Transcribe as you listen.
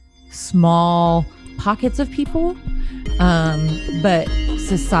small pockets of people, but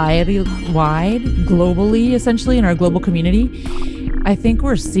society-wide, globally, essentially, in our global community, I think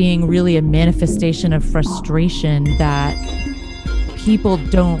we're seeing really a manifestation of frustration that people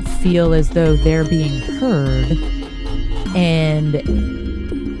don't feel as though they're being heard. And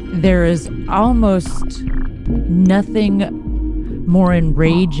there is almost nothing more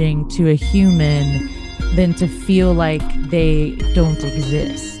enraging to a human than to feel like they don't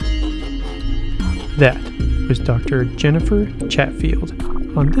exist. That was Dr. Jenifer Chatfield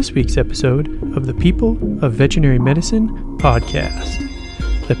on this week's episode of the People of Veterinary Medicine podcast.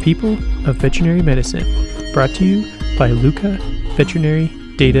 The People of Veterinary Medicine, brought to you by Luca Veterinary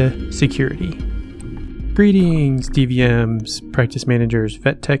Data Security. Greetings, DVMs, practice managers,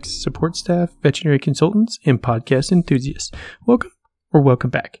 vet techs, support staff, veterinary consultants, and podcast enthusiasts. Welcome or welcome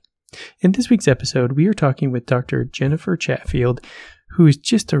back. In this week's episode, we are talking with Dr. Jenifer Chatfield, who is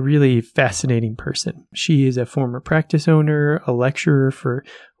just a really fascinating person. She is a former practice owner, a lecturer for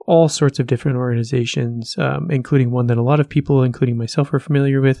all sorts of different organizations, including one that a lot of people, including myself, are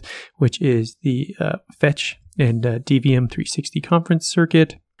familiar with, which is the Fetch and DVM 360 conference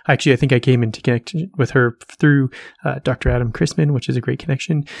circuit. Actually, I think I came into connection with her through Dr. Adam Chrisman, which is a great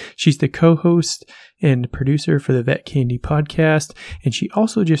connection. She's the co-host and producer for the VetCandy Podcast, and she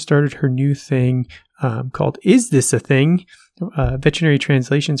also just started her new thing called Is This a Thing? Veterinary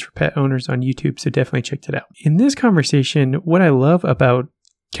Translations for pet owners on YouTube, so definitely check that out. In this conversation, what I love about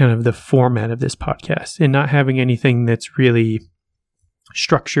kind of the format of this podcast and not having anything that's really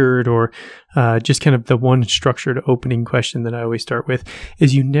structured or just kind of the one structured opening question that I always start with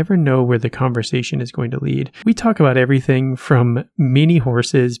is you never know where the conversation is going to lead. We talk about everything from mini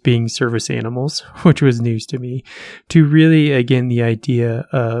horses being service animals, which was news to me, to really, again, the idea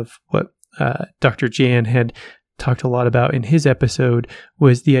of what Dr. Jan had talked a lot about in his episode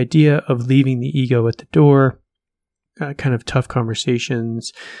was the idea of leaving the ego at the door, kind of tough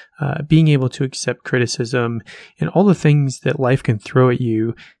conversations, being able to accept criticism, and all the things that life can throw at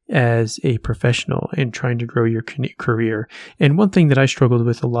you as a professional and trying to grow your career. And one thing that I struggled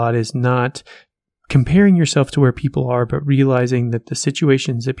with a lot is not comparing yourself to where people are, but realizing that the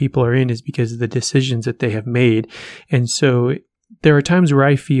situations that people are in is because of the decisions that they have made. And so there are times where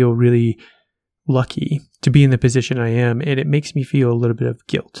I feel really lucky to be in the position I am, and it makes me feel a little bit of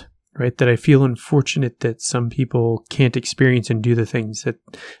guilt, right? That I feel unfortunate that some people can't experience and do the things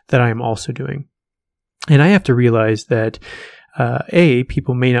that I am also doing. And I have to realize that A,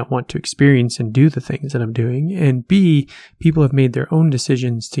 people may not want to experience and do the things that I'm doing, and B, people have made their own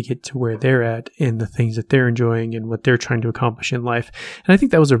decisions to get to where they're at and the things that they're enjoying and what they're trying to accomplish in life. And I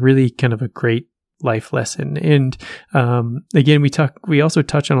think that was a really kind of a great life lesson. And again, we also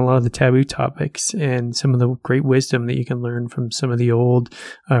touch on a lot of the taboo topics and some of the great wisdom that you can learn from some of the old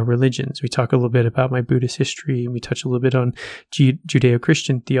religions. We talk a little bit about my Buddhist history, and we touch a little bit on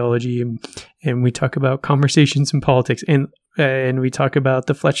Judeo-Christian theology, and we talk about conversations in politics, and we talk about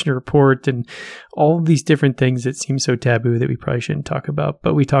the Fletcher Report and all of these different things that seem so taboo that we probably shouldn't talk about.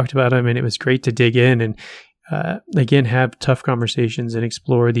 But we talked about them, and it was great to dig in and again, have tough conversations and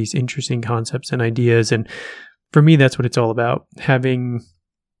explore these interesting concepts and ideas. And for me, that's what it's all about, having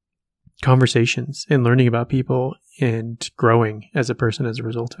conversations and learning about people and growing as a person as a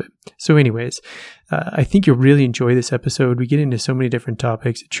result of it. So anyways, I think you'll really enjoy this episode. We get into so many different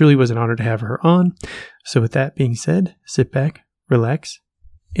topics. It truly was an honor to have her on. So with that being said, sit back, relax,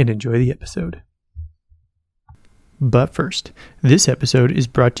 and enjoy the episode. But first, this episode is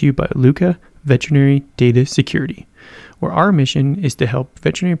brought to you by Luca Veterinary Data Security, where our mission is to help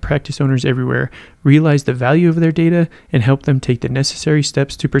veterinary practice owners everywhere realize the value of their data and help them take the necessary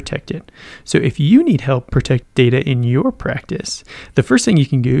steps to protect it. So if you need help protect data in your practice, the first thing you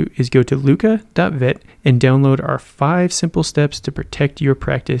can do is go to luca.vet and download our 5 Simple Steps to Protect Your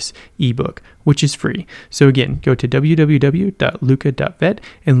Practice ebook, which is free. So again, go to www.luca.vet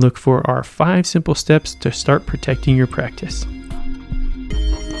and look for our 5 simple steps to start protecting your practice.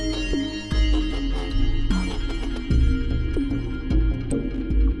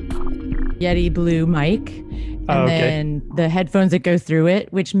 Yeti Blue mic, and then the headphones that go through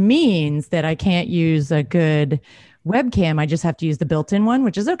it, which means that I can't use a good webcam. I just have to use the built-in one,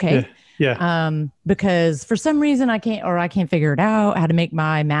 which is okay. Yeah. Because for some reason I can't figure it out how to make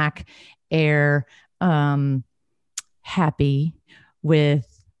my Mac Air happy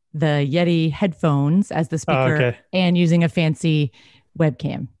with the Yeti headphones as the speaker and using a fancy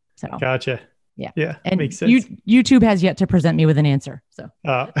webcam. So gotcha. Yeah. And makes sense. YouTube has yet to present me with an answer. So,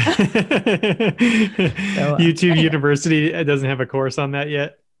 YouTube University doesn't have a course on that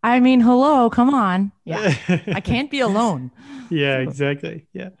yet. I mean, hello, come on. Yeah. I can't be alone. Yeah, So, exactly.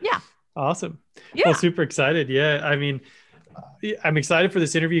 Yeah. yeah. Awesome. Well, Yeah. super excited. Yeah. I mean, I'm excited for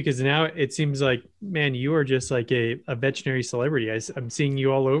this interview because now it seems like, man, you are just like a veterinary celebrity. I'm seeing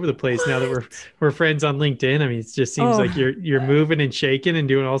you all over the place now that What? we're friends on LinkedIn. I mean, it just seems Oh, like you're moving and shaking and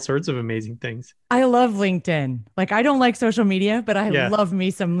doing all sorts of amazing things. I love LinkedIn. Like, I don't like social media, but I Yeah. love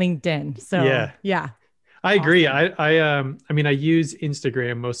me some LinkedIn. So, Yeah. yeah. I agree. Awesome. I mean, I use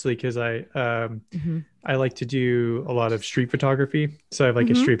Instagram mostly because Hmm. I like to do a lot of street photography. So I have like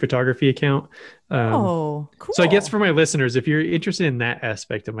a Hmm. street photography account. Um, Oh, so I guess cool. for my listeners, if you're interested in that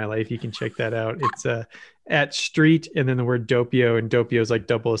aspect of my life, you can check that out. It's at street and then the word doppio, and doppio is like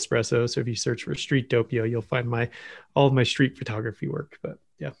double espresso. So if you search for street doppio, you'll find my all of my street photography work. But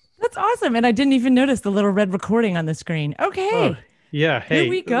yeah. That's awesome. And I didn't even notice the little red recording on the screen. Oh, Okay. yeah. Here Hey,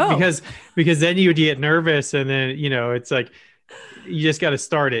 we go. because then you would get nervous and then, it's like you just got to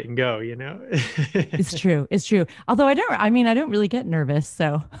start it and go. It's true. It's true. Although I don't really get nervous.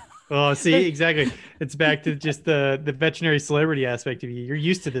 So, Well, see, but exactly. It's back to just the veterinary celebrity aspect of you. You're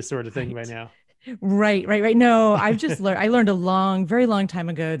used to this sort of thing by right. now. Right. No, I learned a very long time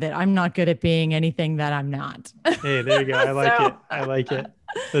ago that I'm not good at being anything that I'm not. Hey, there you go. I like So, it. I like it.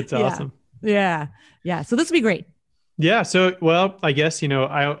 That's yeah. awesome. Yeah. Yeah. So this will be great. Yeah. So, well, I guess,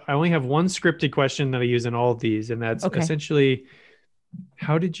 I only have one scripted question that I use in all of these, and that's Okay. essentially,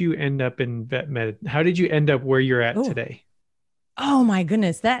 how did you end up in vet med? How did you end up where you're at Oh. today? Oh my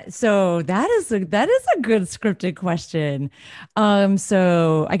goodness. That is a good scripted question.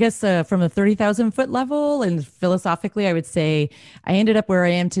 So I guess from a 30,000 foot level and philosophically, I would say I ended up where I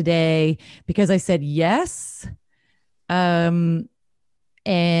am today because I said yes. Um,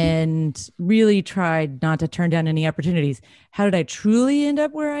 and really tried not to turn down any opportunities. How did I truly end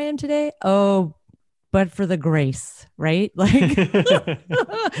up where I am today? Oh, but for the grace, right? Like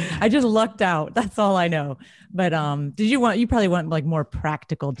I just lucked out. That's all I know. But you probably want like more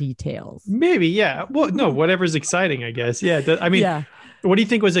practical details. Maybe, yeah. Well, no, whatever's exciting, I guess. Yeah. I mean, Yeah. what do you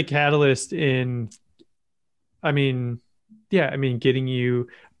think was a catalyst in, I mean, yeah, I mean, getting you,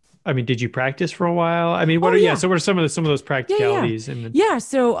 I mean, did you practice for a while? I mean, Oh yeah, yeah. so what are some of those Yeah. practicalities and Yeah.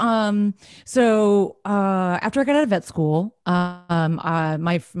 So after I got out of vet school,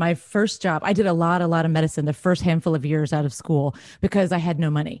 my first job, I did a lot of medicine the first handful of years out of school because I had no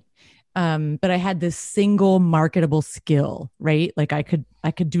money. But I had this single marketable skill, right? Like I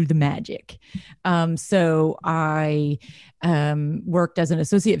could do the magic. So I worked as an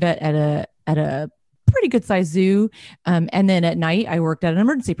associate vet at a pretty good sized zoo. And then at night I worked at an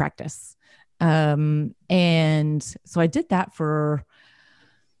emergency practice. And so I did that for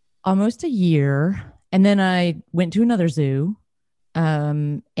almost a year. And then I went to another zoo.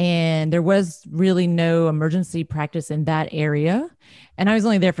 And there was really no emergency practice in that area. And I was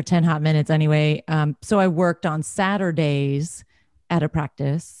only there for 10 hot minutes anyway. So I worked on Saturdays at a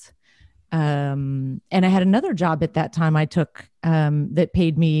practice. And I had another job at that time I took that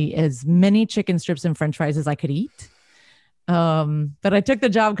paid me as many chicken strips and french fries as I could eat. But I took the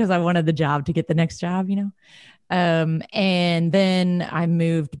job because I wanted the job to get the next job. And then I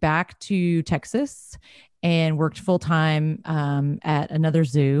moved back to Texas and worked full time at another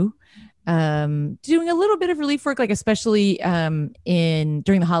zoo, doing a little bit of relief work, like especially in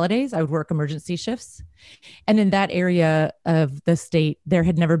during the holidays. I would work emergency shifts, and in that area of the state, there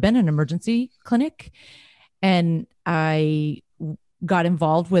had never been an emergency clinic, and I got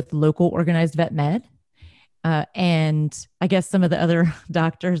involved with local organized vet med. And I guess some of the other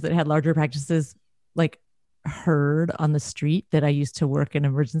doctors that had larger practices, like heard on the street that I used to work in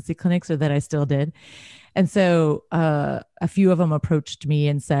emergency clinics or that I still did. And so a few of them approached me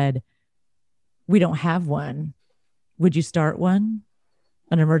and said, "We don't have one. Would you start one?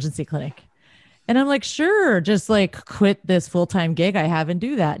 An emergency clinic?" And I'm like, "Sure, just like quit this full-time gig I have and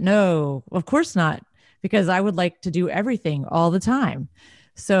do that." No, of course not, because I would like to do everything all the time.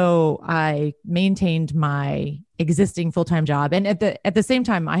 So I maintained my existing full-time job. And at the same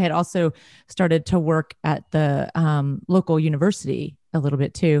time, I had also started to work at the local university a little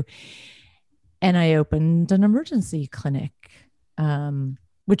bit too. And I opened an emergency clinic,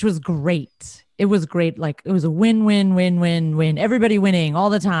 which was great. It was great. Like it was a win, win, win, win, win. Everybody winning all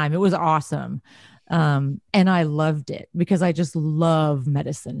the time. It was awesome. And I loved it because I just love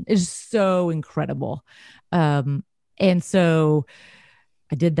medicine. It's so incredible. And so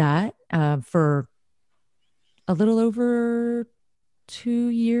I did that for a little over 2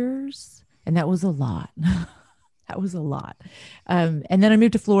 years. And that was a lot. That was a lot. And then I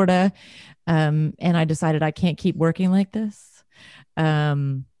moved to Florida, and I decided I can't keep working like this.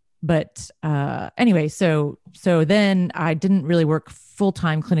 Um, But anyway, so then I didn't really work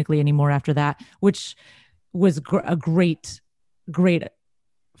full-time clinically anymore after that, which was a great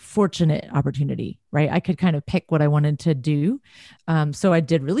fortunate opportunity, right? I could kind of pick what I wanted to do. So I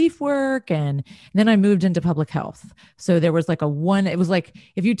did relief work, and then I moved into public health. So there was like it was like,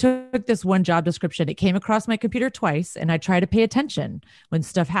 if you took this one job description, it came across my computer twice, and I try to pay attention when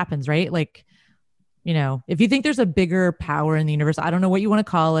stuff happens, right? Like, if you think there's a bigger power in the universe, I don't know what you want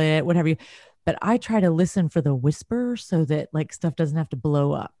to call it, whatever but I try to listen for the whisper so that like stuff doesn't have to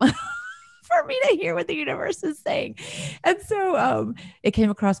blow up. For me to hear what the universe is saying. And so it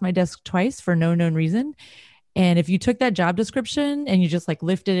came across my desk twice for no known reason. And if you took that job description and you just like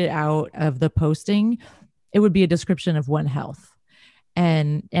lifted it out of the posting, it would be a description of One Health.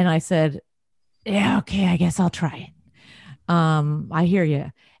 And I said, yeah, okay, I guess I'll try it. I hear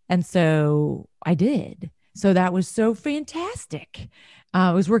you. And so I did. So that was so fantastic.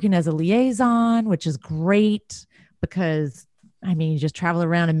 I was working as a liaison, which is great because you just travel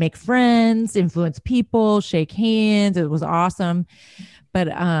around and make friends, influence people, shake hands. It was awesome.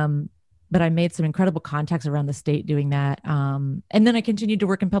 But I made some incredible contacts around the state doing that. And then I continued to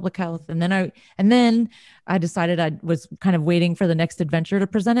work in public health. And then I decided I was kind of waiting for the next adventure to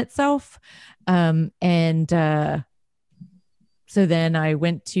present itself. So then I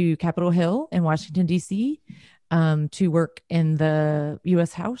went to Capitol Hill in Washington, D.C. To work in the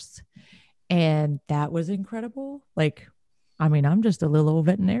U.S. House. And that was incredible. Like, I'm just a little old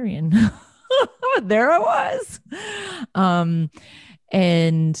veterinarian. There I was.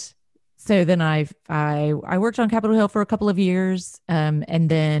 And so then I worked on Capitol Hill for a couple of years, and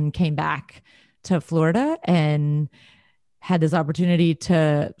then came back to Florida and had this opportunity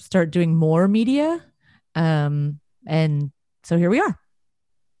to start doing more media. And so here we are.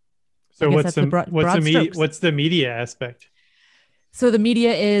 So what's the media aspect? So the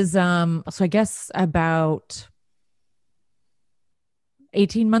media is, so I guess about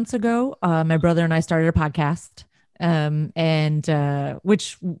 18 months ago, my brother and I started a podcast,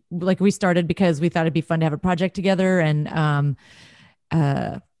 which like we started because we thought it'd be fun to have a project together. And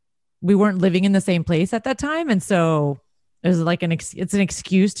we weren't living in the same place at that time. And so it was like it's an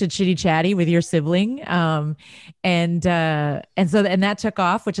excuse to chitty chatty with your sibling. And that took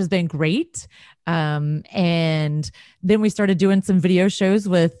off, which has been great. And then we started doing some video shows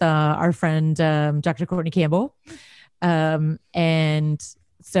with our friend, Dr. Courtney Campbell. And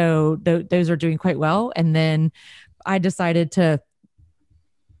so those are doing quite well. And then I decided I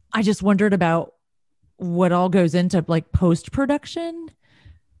just wondered about what all goes into like post-production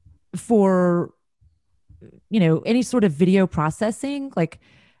for, any sort of video processing, like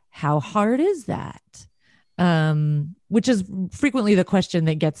how hard is that? Which is frequently the question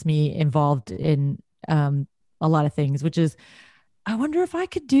that gets me involved in, a lot of things, which is, I wonder if I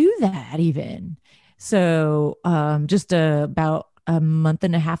could do that even. So just about a month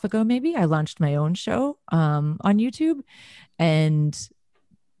and a half ago, maybe I launched my own show on YouTube. And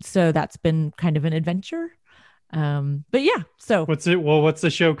so that's been kind of an adventure. But yeah, so what's the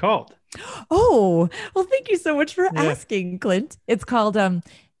show called? Oh, well, thank you so much for asking, Clint. It's called,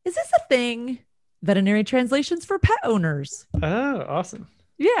 Is This a Thing? Veterinary Translations for Pet Owners. Oh, awesome.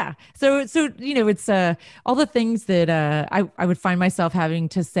 Yeah. So, it's all the things that I would find myself having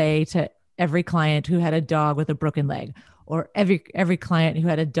to say to every client who had a dog with a broken leg, or every client who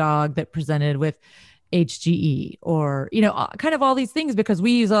had a dog that presented with HGE, or, kind of all these things, because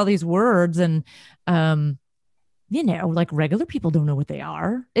we use all these words and, like regular people don't know what they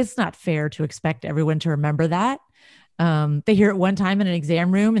are. It's not fair to expect everyone to remember that. They hear it one time in an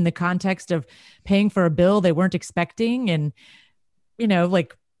exam room in the context of paying for a bill they weren't expecting. And,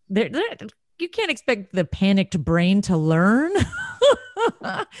 like you can't expect the panicked brain to learn.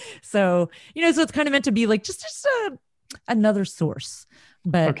 So it's kind of meant to be like just another source.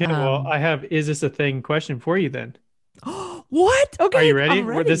 But okay, well, I have, is this a thing question for you then? What? Okay. Are you ready?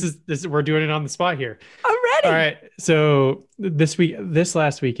 This is we're doing it on the spot here. I'm ready. All right. So this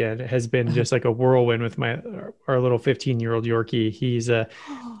last weekend has been just like a whirlwind with our little 15-year-old Yorkie.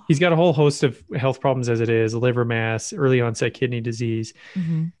 He's got a whole host of health problems as it is: liver mass, early onset kidney disease.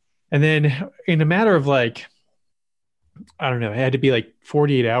 Mm-hmm. And then in a matter of like, I don't know, it had to be like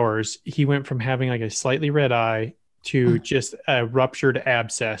 48 hours. He went from having like a slightly red eye to just a ruptured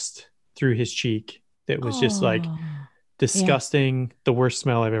abscess through his cheek. That was just like disgusting. The worst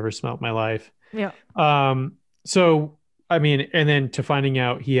smell I've ever smelled in my life. Yeah. So, I mean, and then to finding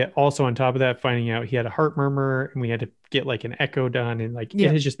out he had also on top of that, finding out he had a heart murmur, and we had to get like an echo done, and like,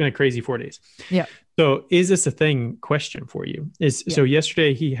 it has just been a crazy 4 days. Yeah. So is this a thing question for you? So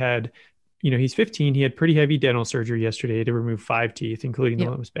yesterday he had he's 15. He had pretty heavy dental surgery yesterday to remove 5 teeth, including the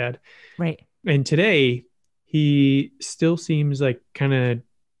one that was bad. Right. And today he still seems like kind of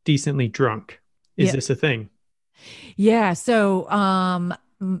decently drunk. Is this a thing? Yeah. So, I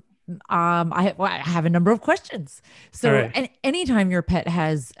have a number of questions. So, Right. anytime your pet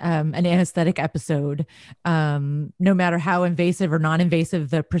has an anesthetic episode, no matter how invasive or non-invasive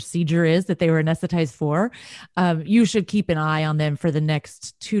the procedure is that they were anesthetized for, you should keep an eye on them for the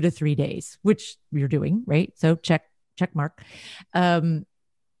next 2 to 3 days, which you're doing, right? So check mark. And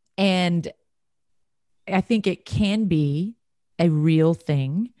I think it can be a real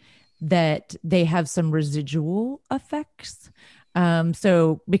thing that they have some residual effects.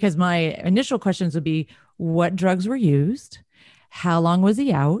 So because my initial questions would be, what drugs were used? How long was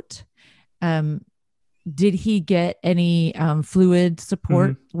he out? Did he get any fluid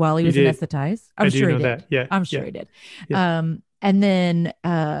support while he was anesthetized? I'm sure he did. That. Yeah. I'm sure he did. Yeah. And then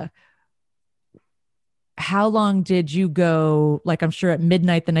how long did you go? Like, I'm sure at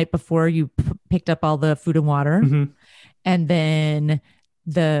midnight the night before you picked up all the food and water. And then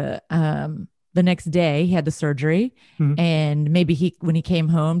the next day he had the surgery, and maybe when he came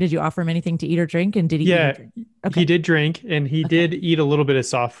home, did you offer him anything to eat or drink? And did he eat or drink? Okay. He did drink, and he did eat a little bit of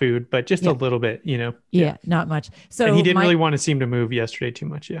soft food, but just a little bit, Yeah, not much. So and he didn't really want to seem to move yesterday too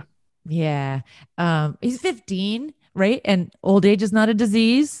much. Yeah. He's 15, right? And old age is not a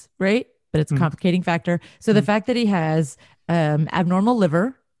disease, right? But it's a complicating factor. So the fact that he has abnormal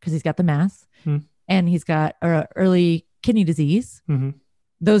liver, because he's got the mass, and he's got early kidney disease.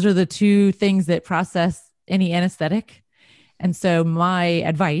 Those are the 2 things that process any anesthetic. And so my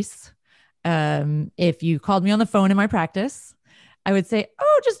advice, if you called me on the phone in my practice, I would say,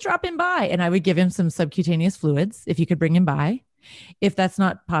 oh, just drop him by. And I would give him some subcutaneous fluids if you could bring him by. If that's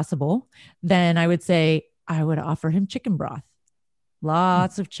not possible, then I would say I would offer him chicken broth,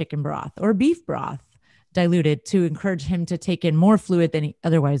 lots of chicken broth or beef broth diluted to encourage him to take in more fluid than he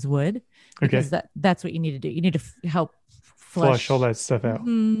otherwise would. Because that's what you need to do. You need to help flush all that stuff out.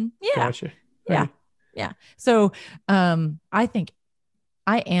 Yeah. Gotcha. Yeah. So I think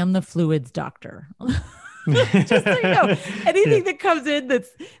I am the fluids doctor. Just so you know, anything that comes in that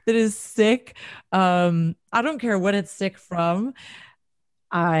is sick, I don't care what it's sick from.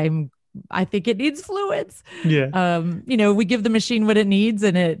 I think it needs fluids. Yeah. We give the machine what it needs,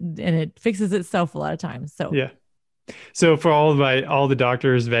 and it fixes itself a lot of times. So yeah. So for all the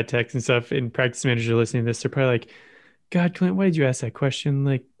doctors, vet techs and stuff, and practice managers listening to this, they're probably like, God, Clint, why did you ask that question?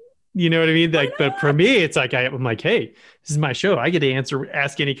 Like, you know what I mean? Like, but for me, it's like, I'm like, hey, this is my show. I get to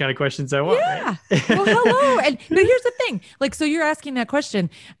ask any kind of questions I want. Yeah. Right? Well, hello. But here's the thing. Like, so you're asking that question.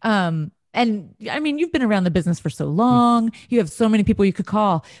 And I mean, you've been around the business for so long. You have so many people you could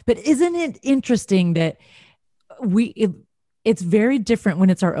call. But isn't it interesting that it's very different when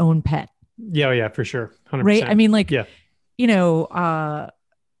it's our own pet? Yeah, for sure. 100%. Right. I mean, like,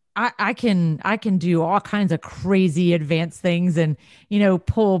 I can do all kinds of crazy advanced things and,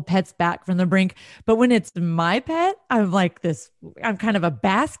 pull pets back from the brink. But when it's my pet, I'm kind of a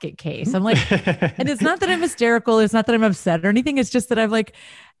basket case. I'm like, and it's not that I'm hysterical. It's not that I'm upset or anything. It's just that I'm like,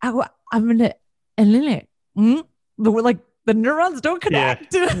 I'm going to, and then like the neurons don't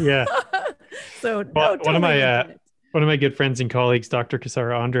connect. Yeah. So one of my good friends and colleagues, Dr.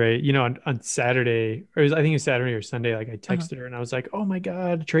 Casara Andre, on Saturday, I think it was Saturday or Sunday, like I texted her and I was like, oh my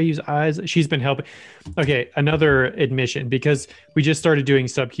God, Treyu's eyes, she's been helping. Okay. Another admission, because we just started doing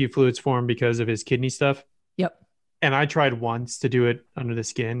sub-Q fluids for him because of his kidney stuff. Yep. And I tried once to do it under the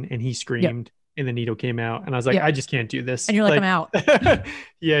skin and he screamed and the needle came out and I was like, I just can't do this. And you're like I'm out.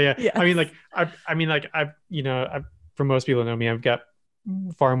 Yeah. I mean, for most people who know me, I've got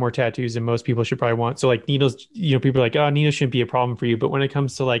far more tattoos than most people should probably want. So like needles, people are like, oh, needles shouldn't be a problem for you. But when it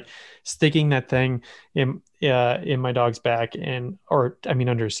comes to like sticking that thing in my dog's back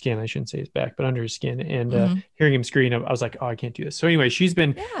under his skin, I shouldn't say his back, but under his skin and hearing him scream, I was like, oh, I can't do this. So anyway, she's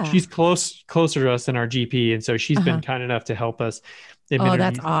closer to us than our GP. And so she's been kind enough to help us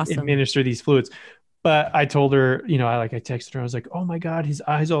administer these fluids. But I told her, I texted her, I was like, oh my God, his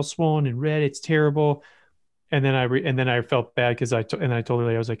eyes all swollen and red. It's terrible. And then I felt bad because I told her,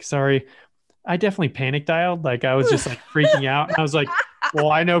 I was like, sorry, I definitely panic dialed. Like I was just like freaking out. And I was like, well,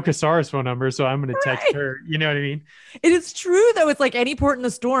 I know Casara's phone number, so I'm going to text her. You know what I mean? It is true though. It's like any port in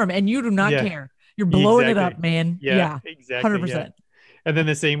the storm and you do not care. You're blowing it up, man. Yeah, exactly. 100%. Yeah. And then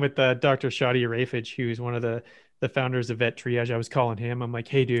the same with Dr. Shadi Arafage, who's one of the founders of Vet Triage. I was calling him. I'm like,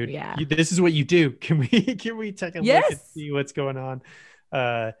 hey dude, this is what you do. Can we take a look and see what's going on?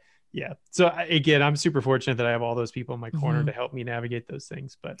 Yeah. So again, I'm super fortunate that I have all those people in my corner to help me navigate those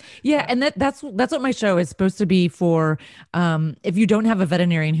things. But yeah, and that's what my show is supposed to be for. If you don't have a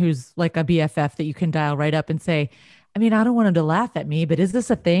veterinarian who's like a BFF that you can dial right up and say, I mean, I don't want him to laugh at me, but is this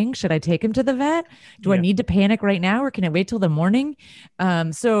a thing? Should I take him to the vet? Do I need to panic right now, or can it wait till the morning?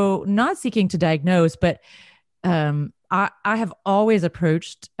 So not seeking to diagnose, but I have always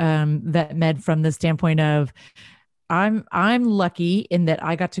approached vet med from the standpoint of I'm lucky in that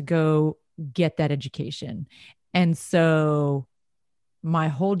I got to go get that education. And so my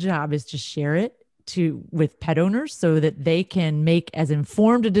whole job is to share it with pet owners so that they can make as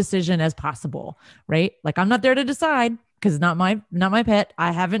informed a decision as possible, right? Like I'm not there to decide because not my pet.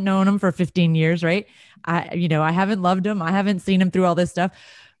 I haven't known him for 15 years, right? I haven't loved him. I haven't seen him through all this stuff,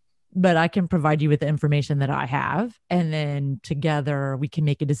 but I can provide you with the information that I have, and then together we can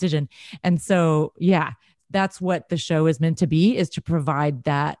make a decision. And so, yeah, that's what the show is meant to be, is to provide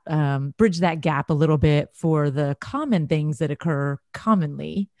that, bridge that gap a little bit for the common things that occur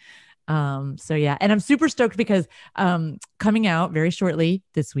commonly. So yeah, and I'm super stoked because coming out very shortly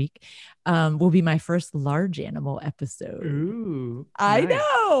this week will be my first large animal episode. Ooh, I nice.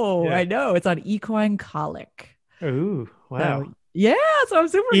 know. Yeah. I know. It's on equine colic. Ooh, wow. So, yeah, so I'm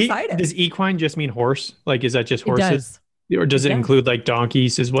super excited. Does equine just mean horse? Like, is that just horses? Or does it does. include like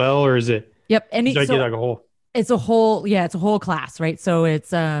donkeys as well? Or is it? Yep. And like a whole. It's a whole class, right? So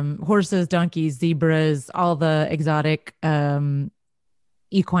it's horses, donkeys, zebras, all the exotic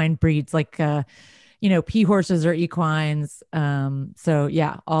equine breeds, like pea horses or equines. So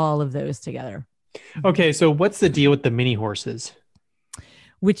yeah, all of those together. Okay, so what's the deal with the mini horses?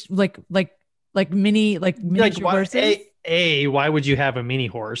 Which like miniature horses? Why would you have a mini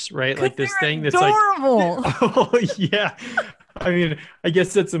horse, right? Like this thing that's adorable. Like, oh yeah. I mean, I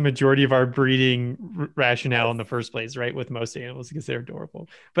guess that's the majority of our breeding rationale in the first place, right? With most animals, because they're adorable.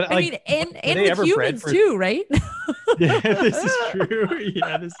 But I mean, and with humans too, right? Yeah, this is true.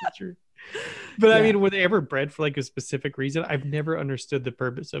 Yeah, this is true. But I mean, were they ever bred for like a specific reason? I've never understood the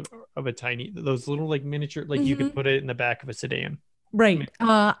purpose of those little like miniature, like you could put it in the back of a sedan. Right.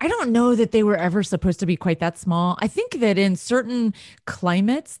 I don't know that they were ever supposed to be quite that small. I think that in certain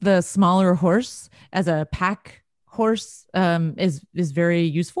climates, the smaller horse as a pack horse is very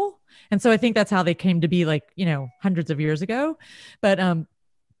useful. And so I think that's how they came to be, like, hundreds of years ago. But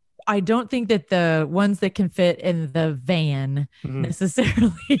I don't think that the ones that can fit in the van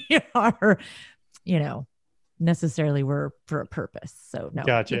necessarily are, necessarily were for a purpose. So no,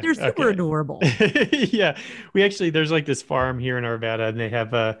 gotcha. But they're super adorable. Yeah. There's like this farm here in Arvada, and they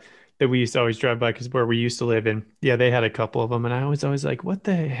have that we used to always drive by because where we used to live in. Yeah, they had a couple of them, and I was always like, what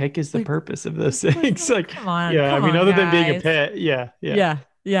the heck is the purpose of those things? Like, come on, other than being a pet. Yeah.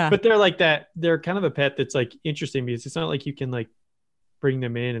 But they're like that. They're kind of a pet that's like interesting because it's not like you can like bring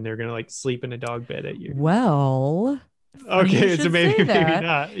them in and they're gonna like sleep in a dog bed at you. Well, okay, so maybe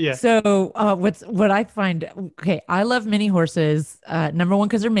not. Yeah. So what I find, okay, I love mini horses. Number one,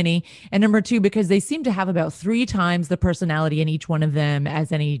 because they're mini, and number two, because they seem to have about 3 times the personality in each one of them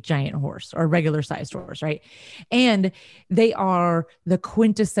as any giant horse or regular sized horse, right? And they are the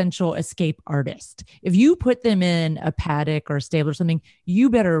quintessential escape artist. If you put them in a paddock or a stable or something, you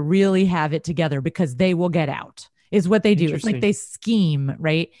better really have it together because they will get out. Is what they do. It's like they scheme,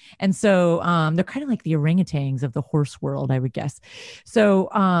 right? And so they're kind of like the orangutans of the horse world, I would guess. So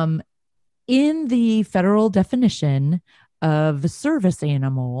in the federal definition of a service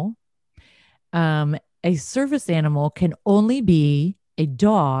animal, a service animal can only be a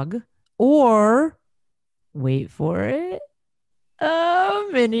dog or, wait for it, a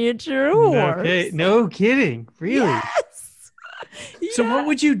miniature horse. Okay, no kidding. Really? Yes. So what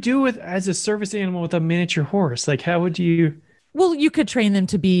would you do as a service animal with a miniature horse? Like, how would you? Well, you could train them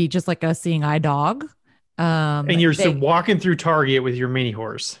to be just like a seeing eye dog. And you're walking through Target with your mini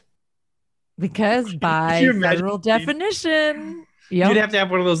horse. Because by federal definition, you'd have to have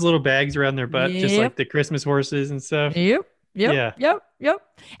one of those little bags around their butt, just like the Christmas horses and stuff. Yep.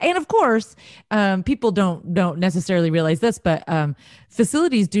 And of course, people don't necessarily realize this, but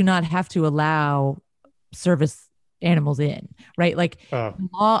facilities do not have to allow service animals in, right? Like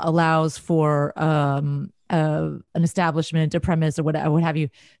law allows for an establishment, a premise, or what have you,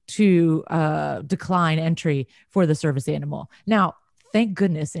 to decline entry for the service animal. Now, thank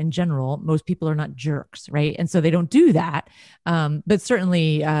goodness, in general, most people are not jerks, right? And so they don't do that. But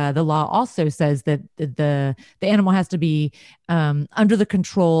certainly, the law also says that the animal has to be under the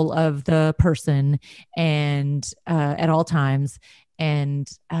control of the person and at all times. And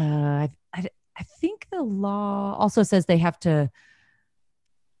I think the law also says they have to,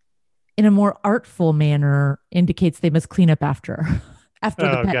 in a more artful manner, indicates they must clean up after. after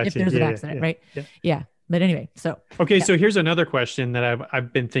the pet, if gotcha. there's an Yeah, accident, yeah, right? yeah. Yeah. But anyway, so Okay, yeah. so here's another question that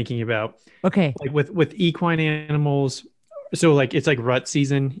I've been thinking about. Okay. Like with equine animals, so like it's like rut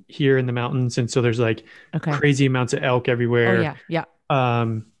season here in the mountains, and so there's like Okay. crazy amounts of elk Oh everywhere. yeah. Yeah.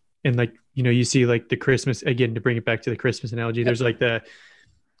 Um, and like you see like the Christmas, again, to bring it back to the Christmas analogy. Yep. There's like The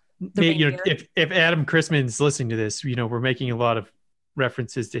reindeer. if Adam Christman's listening to this, we're making a lot of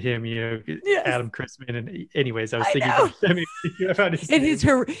references to him. Yes. Adam Christman. And anyways, I was I thinking know. about his And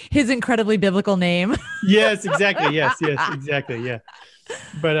name. his incredibly biblical name. Yes, exactly. Yes, exactly. Yeah.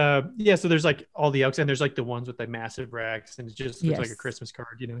 But yeah, so there's like all the elks, and there's like the ones with the massive racks, and it just looks like a Yes. Christmas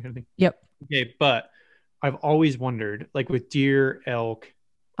card, kind of thing. Yep. Okay, but I've always wondered, like with deer, elk,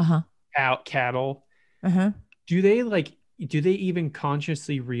 Uh-huh. cattle, Uh-huh. do they even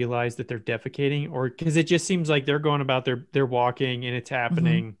consciously realize that they're defecating, or because it just seems like they're going about they're walking and it's Mm-hmm.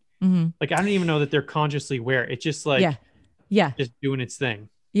 happening. Mm-hmm. Like I don't even know that they're consciously aware. It's just like Yeah. Yeah. just doing its thing.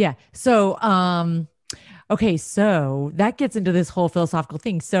 Yeah. So, okay, so that gets into this whole philosophical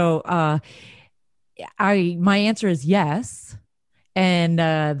thing. So, my answer is yes. And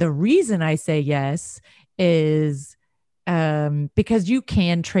the reason I say yes is because you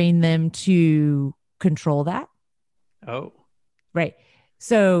can train them to control that. Oh, Right.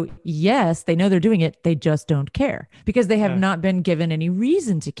 So, yes, they know they're doing it. They just don't care because they have not been given any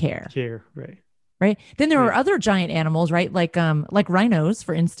reason to care. Right. Right. Then there are Right. other giant animals, right? Like rhinos,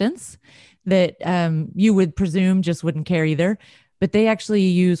 for instance, that you would presume just wouldn't care either, but they actually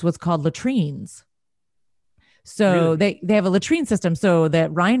use what's called latrines. So Really? they have a latrine system so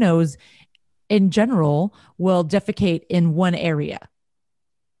that rhinos in general will defecate in one area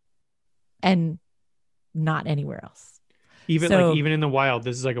and not anywhere else. Even in the wild,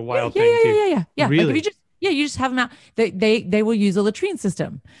 this is like a wild yeah, thing yeah, too. yeah, yeah, yeah. Really? Like if you just have them out. They will use a latrine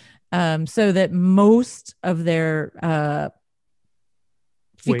system, so that most of their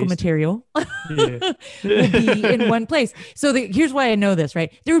fecal Waste. material Yeah. will be in one place. So here's why I know this,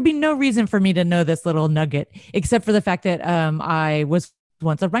 right? There would be no reason for me to know this little nugget, except for the fact that I was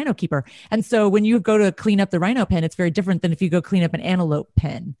once a rhino keeper. And so when you go to clean up the rhino pen, it's very different than if you go clean up an antelope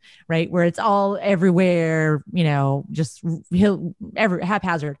pen, right? Where it's all everywhere, just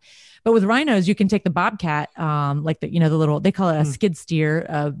haphazard. But with rhinos, you can take the bobcat, like the little, they call it a skid steer,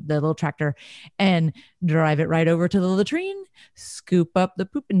 the little tractor, and drive it right over to the latrine, scoop up the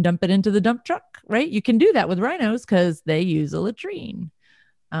poop and dump it into the dump truck, right? You can do that with rhinos because they use a latrine.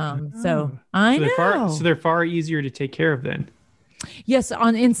 So I know. So they're far easier to take care of then. Yes,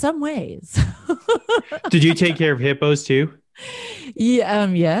 in some ways. Did you take care of hippos too? Yeah,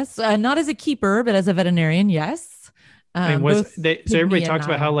 yes. Not as a keeper, but as a veterinarian, yes. So everybody talks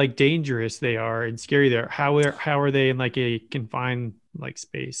about how like dangerous they are and scary they are. How are they in like a confined like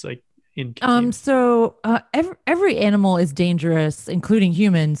space, like in so every animal is dangerous, including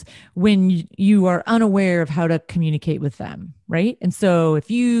humans, when you are unaware of how to communicate with them, right? And so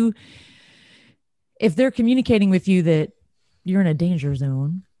if they're communicating with you that you're in a danger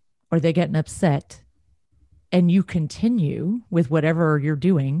zone, or they're getting upset, and you continue with whatever you're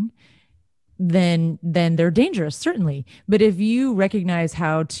doing, then they're dangerous, certainly. But if you recognize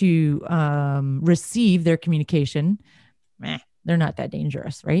how to receive their communication, they're not that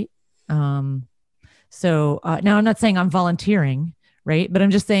dangerous, right? So now I'm not saying I'm volunteering, right? But I'm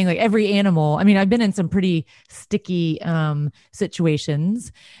just saying, like, every animal, I mean, I've been in some pretty sticky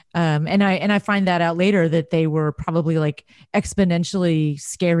situations. And I find that out later that they were probably like exponentially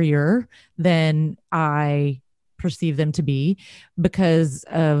scarier than I perceive them to be, because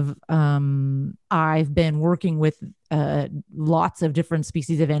of I've been working with lots of different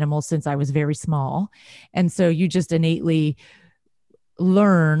species of animals since I was very small. And so you just innately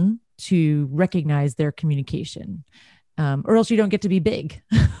learn to recognize their communication. Or else you don't get to be big.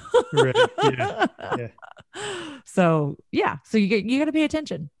 Right. Yeah. So you got to pay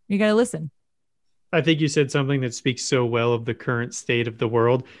attention. You got to listen. I think you said something that speaks so well of the current state of the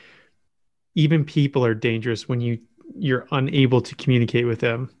world. Even people are dangerous when you're unable to communicate with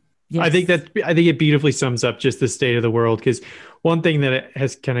them. Yes. I think it beautifully sums up just the state of the world. Because one thing that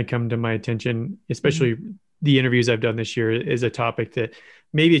has kind of come to my attention, especially the interviews I've done this year, is a topic that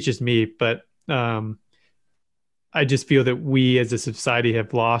maybe it's just me, but I just feel that we as a society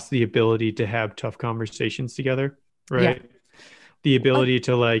have lost the ability to have tough conversations together, right? Yeah. The ability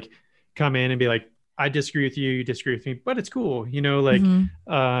to like come in and be like, I disagree with you, you disagree with me, but it's cool. It's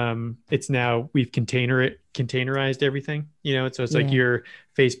now we've containerized everything, so it's like your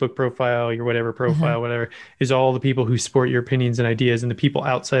Facebook profile, your whatever profile, whatever, is all the people who support your opinions and ideas, and the people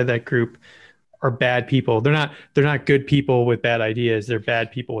outside that group are bad people. They're not good people with bad ideas. They're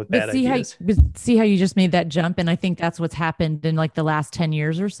bad people with bad ideas. See how you just made that jump, and I think that's what's happened in like the last 10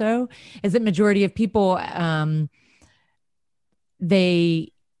 years or so. Is that majority of people,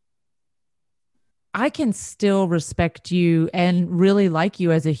 they I can still respect you and really like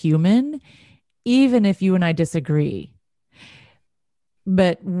you as a human, even if you and I disagree.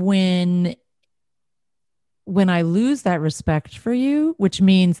 But when I lose that respect for you, which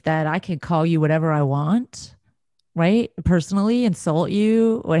means that I can call you whatever I want, right? Personally, insult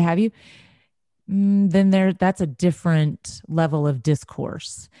you, what have you, then that's a different level of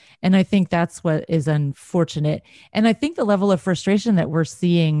discourse. And I think that's what is unfortunate. And I think the level of frustration that we're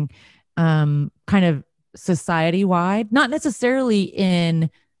seeing kind of society wide, not necessarily in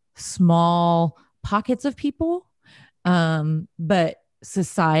small pockets of people, but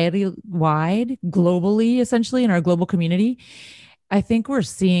society wide, globally, essentially in our global community, I think we're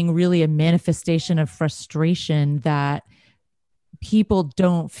seeing really a manifestation of frustration that people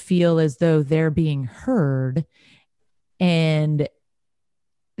don't feel as though they're being heard. And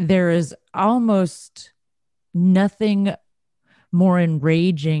there is almost nothing more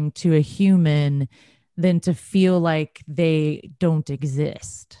enraging to a human than to feel like they don't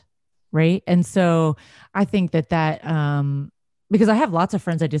exist. Right. And so I think that because I have lots of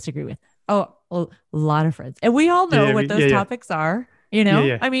friends I disagree with. Oh, a lot of friends. And we all know what those topics are, you know?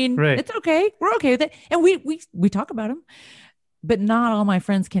 Yeah. I mean, right. It's okay. We're okay with it. And we talk about them, but not all my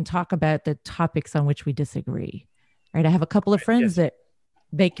friends can talk about the topics on which we disagree. Right. I have a couple of friends that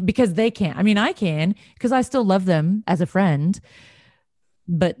because they can't. I mean, I can because I still love them as a friend,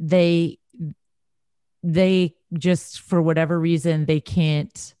 but they just, for whatever reason, they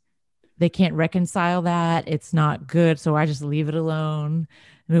can't reconcile that. It's not good. So I just leave it alone.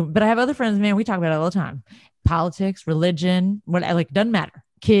 But I have other friends, man, we talk about it all the time. Politics, religion, doesn't matter.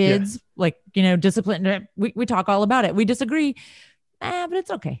 Kids, discipline. We talk all about it. We disagree, but it's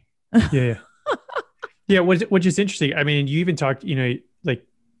okay. Yeah. Which is interesting. I mean, you even talked, you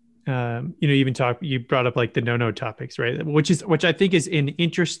brought up like the no topics, right? Which I think is an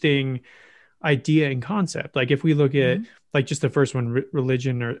interesting idea and concept. Like if we look at like just the first one,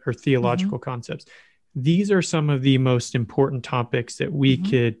 religion or theological concepts, these are some of the most important topics that we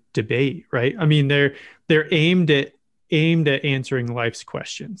could debate, right? I mean, they're aimed at answering life's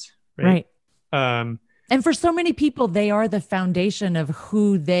questions, right? And for so many people, they are the foundation of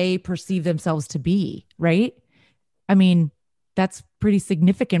who they perceive themselves to be, right? I mean, that's pretty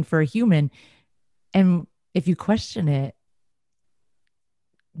significant for a human. And if you question it,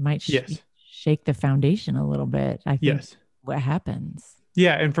 might shake the foundation a little bit. I think what happens.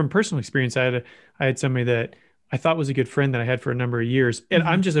 Yeah. And from personal experience, I had somebody that I thought was a good friend that I had for a number of years. And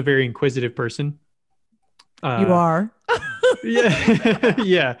I'm just a very inquisitive person. You are. Yeah.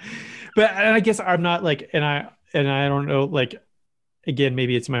 Yeah. But I guess I'm not like, and I don't know, like, again,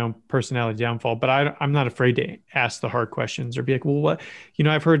 maybe it's my own personality downfall, but I'm not afraid to ask the hard questions or be like, well, what,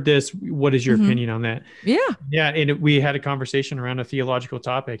 I've heard this. What is your opinion on that? Yeah. Yeah. And we had a conversation around a theological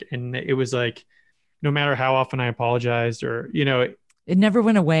topic, and it was like, no matter how often I apologized or, it never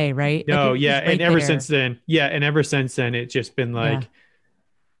went away. Right. No. Yeah. And ever since then, it's just been like,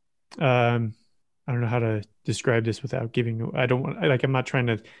 I don't know how to describe this without giving, I'm not trying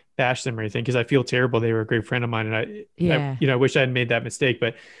to bash them or anything, because I feel terrible. They were a great friend of mine, and I wish I had made that mistake,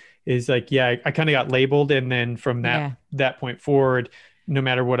 but it's like, I kind of got labeled. And then from that point forward, no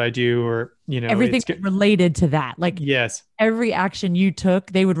matter what I do or, everything related to that, like, yes, every action you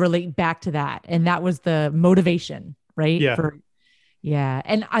took, they would relate back to that. And that was the motivation, right? Yeah.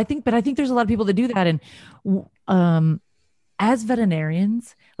 And I think there's a lot of people that do that. And, as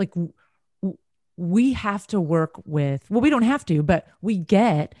veterinarians, like, we have to work with, we don't have to, but we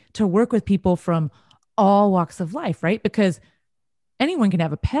get to work with people from all walks of life, right? Because anyone can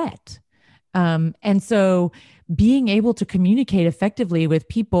have a pet. And so being able to communicate effectively with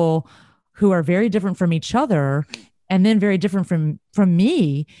people who are very different from each other and then very different from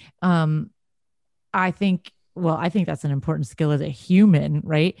me, I think that's an important skill as a human,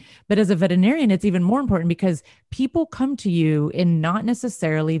 right? But as a veterinarian, it's even more important because people come to you in not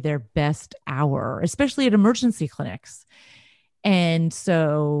necessarily their best hour, especially at emergency clinics. And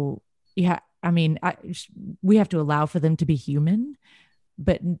so, we have to allow for them to be human,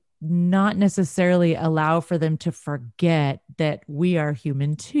 but not necessarily allow for them to forget that we are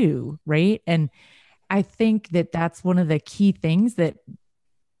human too, right? And I think that that's one of the key things that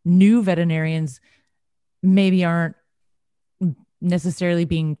new veterinarians maybe aren't necessarily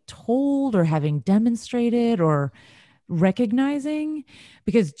being told or having demonstrated or recognizing,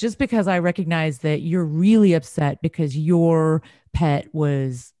 because just because I recognize that you're really upset because your pet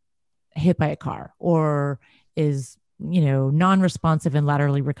was hit by a car or is, non-responsive and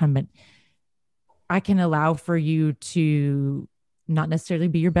laterally recumbent, I can allow for you to not necessarily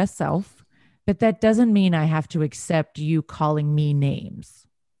be your best self, but that doesn't mean I have to accept you calling me names,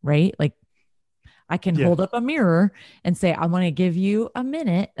 right? Like I can hold up a mirror and say, I want to give you a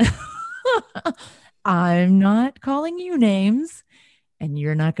minute. I'm not calling you names and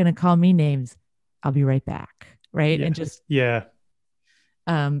you're not going to call me names. I'll be right back. Right. Yeah. And just, yeah.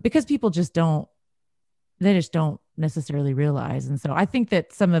 Because people just don't necessarily realize. And so I think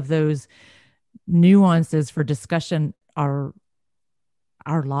that some of those nuances for discussion are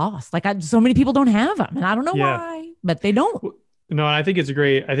lost. Like so many people don't have them and I don't know why, but they don't. No, I think it's a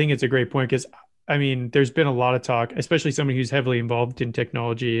great point because I mean, there's been a lot of talk, especially somebody who's heavily involved in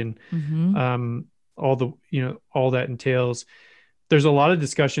technology and all that entails. There's a lot of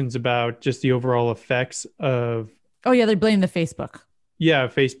discussions about just the overall effects of. Oh yeah, they blame the Facebook. Yeah,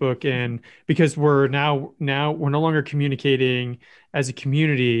 Facebook, and because we're no longer communicating as a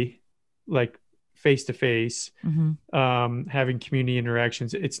community, like face to face, having community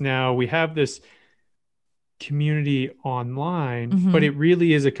interactions. It's now we have this community online, but it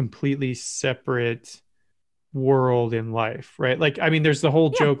really is a completely separate world in life, right? Like, I mean, there's the whole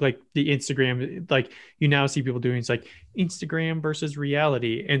joke, like the Instagram, like you now see people doing, it's like Instagram versus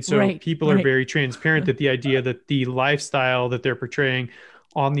reality. And so people are very transparent that the idea that the lifestyle that they're portraying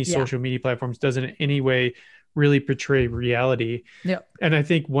on these social media platforms doesn't in any way really portray reality. Yep. And I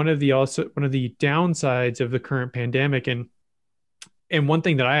think one of the downsides of the current pandemic and one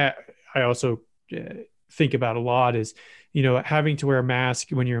thing that I also think about a lot is, having to wear a mask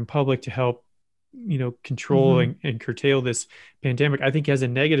when you're in public to help control and curtail this pandemic, I think has a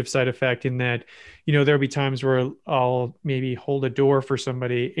negative side effect in that, there'll be times where I'll maybe hold a door for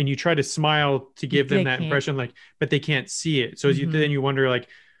somebody and you try to smile to give them that impression, like, but they can't see it. So then you wonder, like,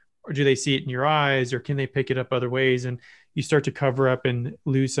 or do they see it in your eyes or can they pick it up other ways? And you start to cover up and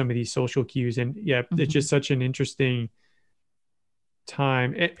lose some of these social cues. And it's just such an interesting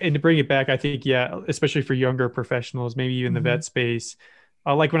time. And to bring it back, I think, especially for younger professionals, maybe even the vet space,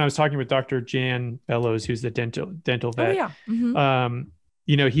 like when I was talking with Dr. Jan Bellows, who's the dental vet,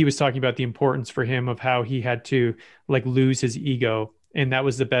 he was talking about the importance for him of how he had to like lose his ego. And that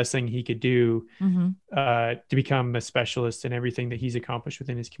was the best thing he could do to become a specialist in everything that he's accomplished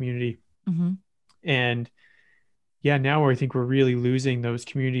within his community. And now I think we're really losing those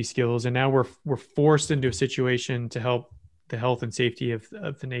community skills. And now we're forced into a situation to help the health and safety of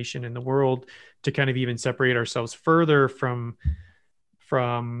the nation and the world to kind of even separate ourselves further from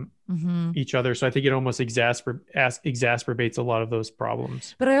each other. So I think it almost exacerbates a lot of those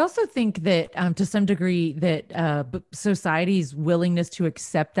problems. But I also think that to some degree that society's willingness to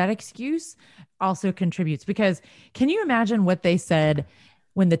accept that excuse also contributes, because can you imagine what they said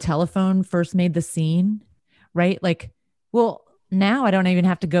when the telephone first made the scene, right? Like, well, now I don't even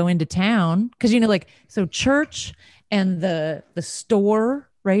have to go into town because, so church and the store,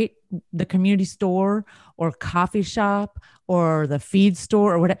 right? The community store or coffee shop or the feed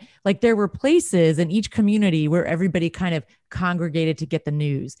store or whatever. Like there were places in each community where everybody kind of congregated to get the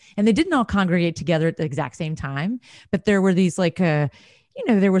news, and they didn't all congregate together at the exact same time, but there were these like, there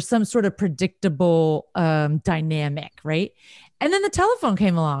was some sort of predictable dynamic, right? And then the telephone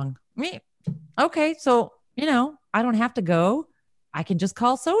came along. Okay, so, I don't have to go. I can just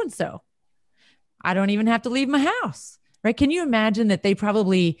call so-and-so. I don't even have to leave my house, right? Can you imagine that they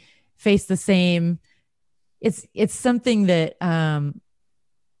probably face the same? It's something that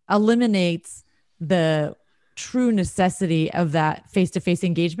eliminates the true necessity of that face-to-face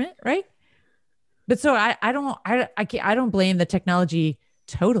engagement, right? But so I don't blame the technology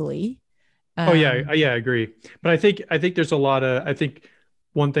totally. I agree. But I think there's a lot of, I think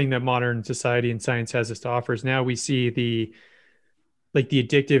one thing that modern society and science has us to offer is now we see the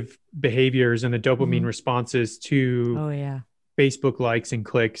addictive behaviors and the dopamine responses to Facebook likes and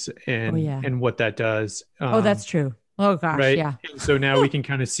clicks and what that does. That's true. Oh gosh. Right? Yeah. And so now we can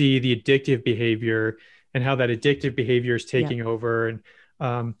kind of see the addictive behavior and how that addictive behavior is taking over. And,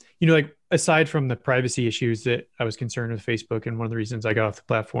 like aside from the privacy issues that I was concerned with Facebook, and one of the reasons I got off the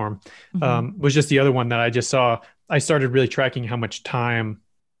platform was just the other one that I just saw. I started really tracking how much time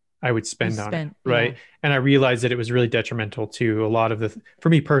I would spend on it. Right. Yeah. And I realized that it was really detrimental to a lot of for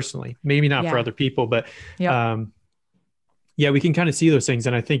me personally, maybe not for other people, but we can kind of see those things.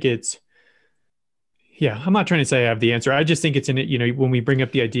 And I think I'm not trying to say I have the answer. I just think it's when we bring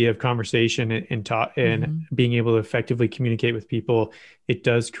up the idea of conversation and talk and being able to effectively communicate with people, it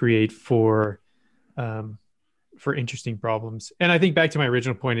does create for interesting problems. And I think back to my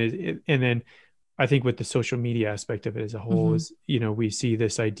original point and then I think with the social media aspect of it as a whole is, we see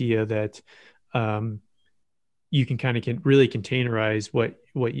this idea that you can kind of really containerize what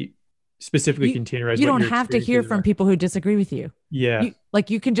you specifically containerize. You what don't your have to hear from people who disagree with you. Yeah.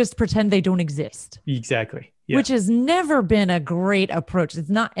 You can just pretend they don't exist. Exactly. Yeah. Which has never been a great approach.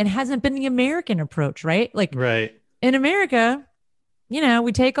 It hasn't been the American approach, right? Right. In America,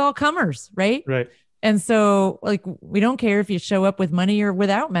 we take all comers, right? Right. And so we don't care if you show up with money or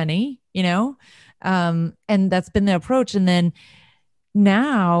without money, and that's been the approach. And then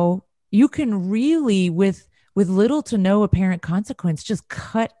now you can really, with little to no apparent consequence, just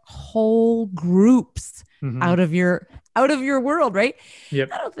cut whole groups out of your world, right? Yep.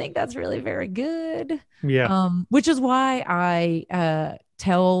 I don't think that's really very good. Yeah. Which is why I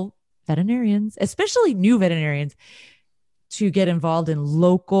tell veterinarians, especially new veterinarians, to get involved in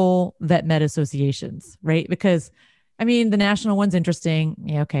local vet med associations, right? Because the national one's interesting.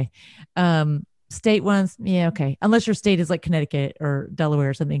 Yeah. Okay. State ones. Yeah. Okay. Unless your state is like Connecticut or Delaware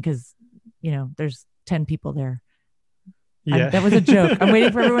or something. Cause there's 10 people there. Yeah. That was a joke. I'm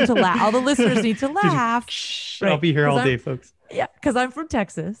waiting for everyone to laugh. All the listeners need to laugh. Right? I'll be here all day, folks. Yeah. Cause I'm from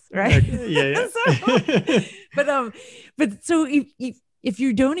Texas. Right. Okay. Yeah. But so if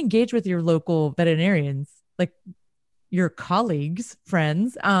you don't engage with your local veterinarians, like your colleagues,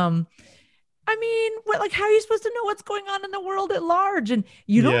 friends, how are you supposed to know what's going on in the world at large? And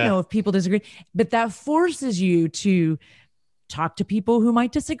you don't know if people disagree, but that forces you to talk to people who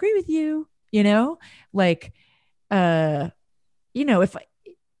might disagree with you,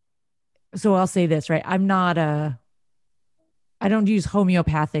 so I'll say this, right? I don't use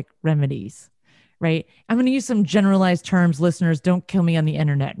homeopathic remedies, right? I'm going to use some generalized terms. Listeners, don't kill me on the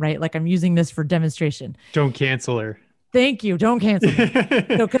internet, right? Like I'm using this for demonstration. Don't cancel her. Thank you. Don't cancel me.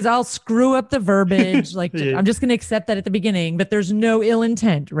 Because I'll screw up the verbiage. I'm just going to accept that at the beginning, but there's no ill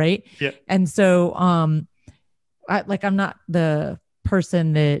intent, right? Yeah. And so, I'm not the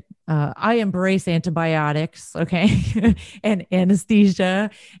person that I embrace antibiotics, okay, and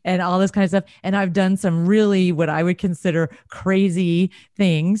anesthesia and all this kind of stuff. And I've done some really what I would consider crazy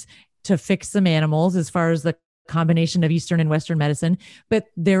things to fix some animals as far as the combination of Eastern and Western medicine. But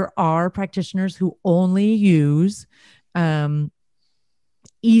there are practitioners who only use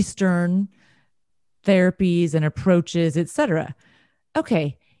Eastern therapies and approaches, etc.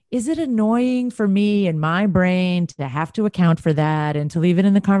 Okay. Is it annoying for me and my brain to have to account for that and to leave it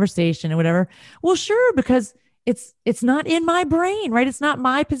in the conversation and whatever? Well, sure, because it's not in my brain, right? It's not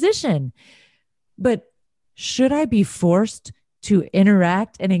my position. But should I be forced to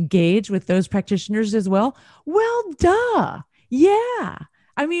interact and engage with those practitioners as well? Well, duh. Yeah.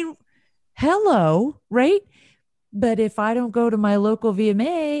 Hello, right? But if I don't go to my local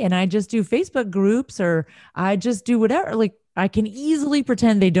VMA and I just do Facebook groups or I just do whatever, I can easily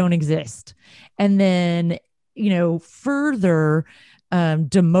pretend they don't exist. And then, further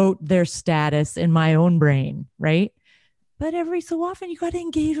demote their status in my own brain, right? But every so often you got to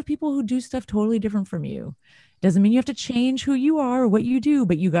engage with people who do stuff totally different from you. Doesn't mean you have to change who you are or what you do,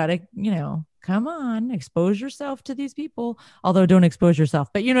 but you got to, come on, expose yourself to these people. Although don't expose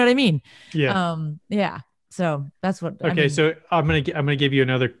yourself, but you know what I mean? Yeah. Yeah. So that's what. Okay. So I'm gonna give you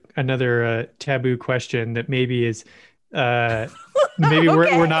another taboo question that maybe is maybe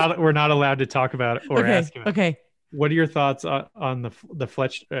okay. we're not allowed to talk about or ask about. Okay. What are your thoughts on the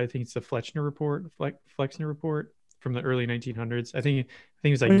I think it's the Flexner report, Flexner report from the early 1900s. I think it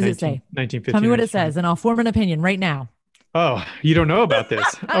was like 1950. Tell me what it says, and I'll form an opinion right now. Oh, you don't know about this?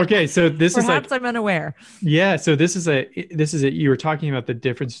 Okay, so this perhaps I'm unaware. Yeah, so this is you were talking about the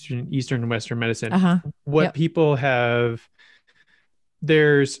difference between Eastern and Western medicine. What people have,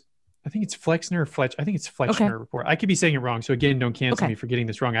 I think it's Flexner I think it's Flexner report. I could be saying it wrong. So again, don't cancel me for getting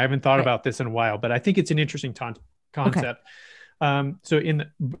this wrong. I haven't thought about this in a while, but I think it's an interesting concept. So in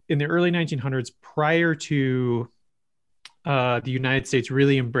the early 1900s, prior to the United States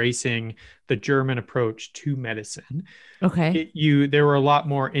really embracing the German approach to medicine. There were a lot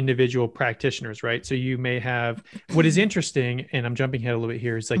more individual practitioners, right? So you may have, what is interesting, and I'm jumping ahead a little bit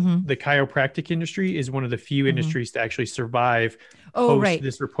here, is the chiropractic industry is one of the few industries to actually survive post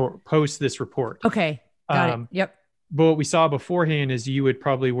this report. Okay. Got it. Yep. But what we saw beforehand is you would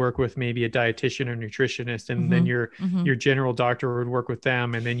probably work with maybe a dietitian or nutritionist, and then your general doctor would work with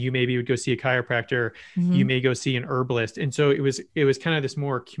them. And then you maybe would go see a chiropractor. You may go see an herbalist. And so it was kind of this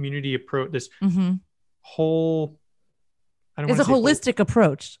more community approach, this whole, it's a holistic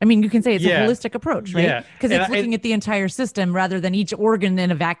approach. I mean, you can say it's a holistic approach, right? Yeah. Because it's looking at the entire system rather than each organ in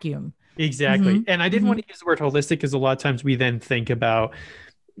a vacuum. Exactly. And I didn't want to use the word holistic because a lot of times we then think about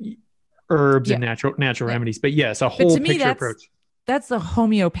herbs and natural remedies, but yes, a whole picture approach. that's the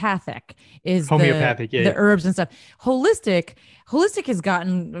homeopathic is the herbs and stuff. Holistic has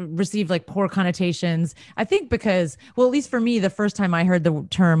received like poor connotations. I think because, well, at least for me, the first time I heard the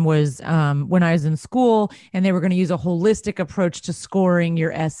term was when I was in school and they were going to use a holistic approach to scoring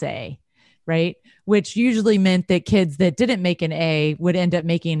your essay, right? Which usually meant that kids that didn't make an A would end up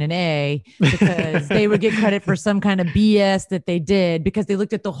making an A because they would get credit for some kind of BS that they did because they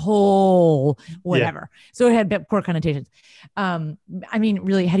looked at the whole whatever. Yeah. So it had poor connotations. I mean,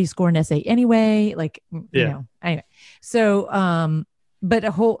 really, how do you score an essay anyway? Like, you know, anyway. So, but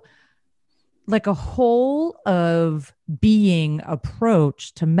a whole of being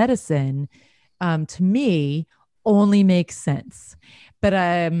approach to medicine, to me only makes sense. But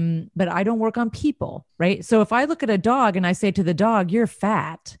I don't work on people, right? So if I look at a dog and I say to the dog, "You're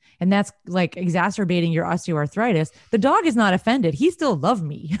fat," and that's like exacerbating your osteoarthritis, the dog is not offended. He still loves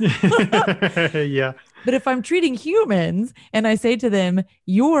me. Yeah. But if I'm treating humans and I say to them,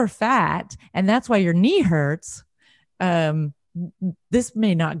 "You're fat," and that's why your knee hurts, this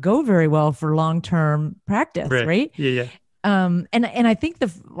may not go very well for long-term practice, right? Yeah. And I think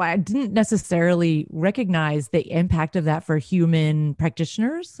I didn't necessarily recognize the impact of that for human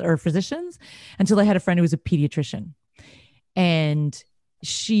practitioners or physicians until I had a friend who was a pediatrician, and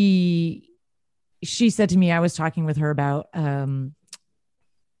she said to me, I was talking with her about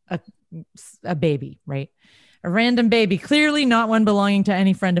a baby, right? A random baby, clearly not one belonging to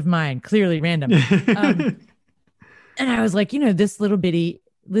any friend of mine, clearly random. And I was like, you know, this little bitty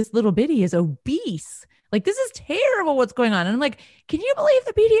is obese. Like, this is terrible what's going on. And I'm like, can you believe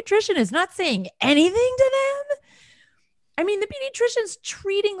the pediatrician is not saying anything to them? I mean, the pediatrician's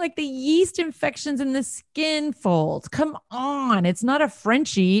treating like the yeast infections in the skin folds. Come on. It's not a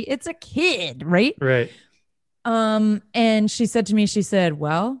Frenchie. It's a kid, right? Right. And she said to me,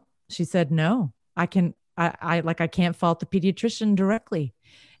 no, I can't fault the pediatrician directly.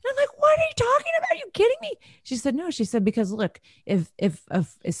 And I'm like, what are you talking about? Are you kidding me? She said, no. She said, because look, if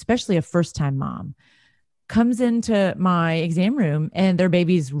especially a first-time mom comes into my exam room and their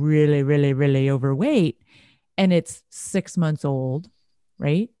baby's really, really, really overweight and it's 6 months old,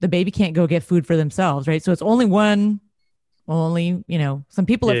 right? The baby can't go get food for themselves, right? So it's only, you know, some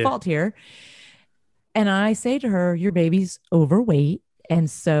people at fault here. And I say to her, your baby's overweight, and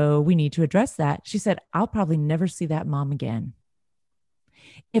so we need to address that. She said, I'll probably never see that mom again.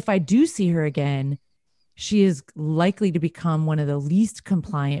 If I do see her again, she is likely to become one of the least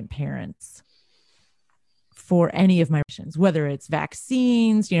compliant parents for any of my missions, whether it's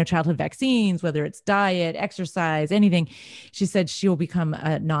vaccines, you know, childhood vaccines, whether it's diet, exercise, anything. She said she will become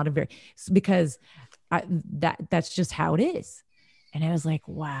because that's just how it is. And I was like,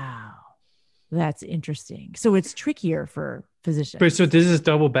 wow, that's interesting. So it's trickier for physicians. But so this is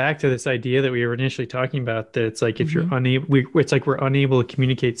double back to this idea that we were initially talking about, that it's like, if you're unable, it's like we're unable to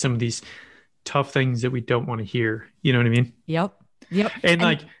communicate some of these tough things that we don't want to hear. You know what I mean? Yep. And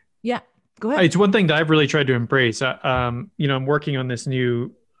like, yeah. Go ahead. It's one thing that I've really tried to embrace. You know, I'm working on this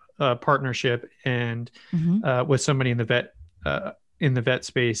new partnership and with somebody in the vet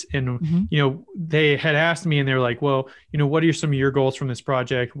space. And, you know, they had asked me and they were like, well, you know, what are some of your goals from this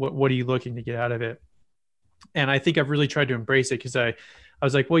project? What are you looking to get out of it? And I think I've really tried to embrace it because I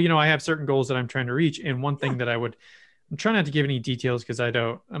was like, well, you know, I have certain goals that I'm trying to reach. And one thing that I'm trying not to give any details because I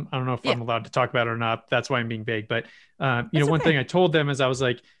don't know if I'm allowed to talk about it or not. That's why I'm being vague. But, you know, one thing I told them is I was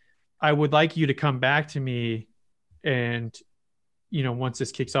like, I would like you to come back to me and, you know, once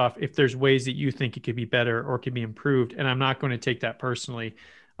this kicks off, if there's ways that you think it could be better or could be improved. And I'm not going to take that personally.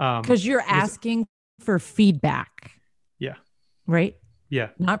 Because you're asking for feedback. Yeah. Right? Yeah.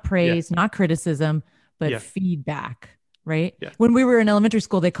 Not praise, not criticism, but feedback. Right? Yeah. When we were in elementary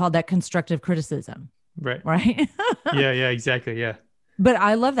school, they called that constructive criticism. Right. Right? Yeah, exactly. Yeah. But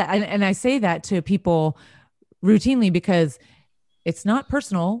I love that. And I say that to people routinely because it's not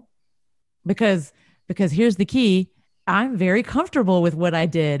personal. Because here's the key. I'm very comfortable with what I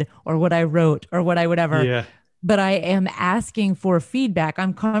did or what I wrote or what I whatever. Yeah. But I am asking for feedback.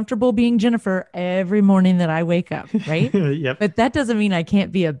 I'm comfortable being Jenifer every morning that I wake up, right? Yep. But that doesn't mean I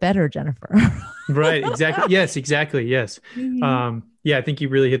can't be a better Jenifer. Right. Exactly. Yes, exactly. Yes. Yeah, I think you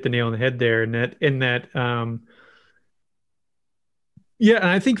really hit the nail on the head there. Yeah, and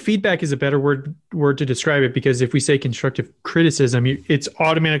I think feedback is a better word to describe it, because if we say constructive criticism, it's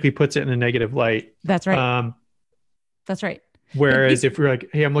automatically puts it in a negative light. That's right. That's right. Whereas if we're like,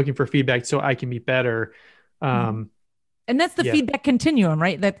 hey, I'm looking for feedback so I can be better. And that's the feedback continuum,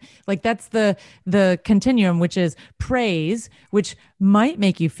 right? That's the continuum, which is praise, which might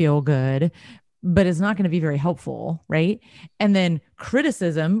make you feel good, but is not going to be very helpful, right? And then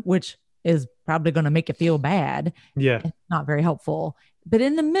criticism, which is probably going to make you feel bad. Yeah. It's not very helpful. But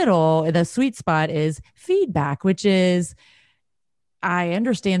in the middle, the sweet spot is feedback, which is, I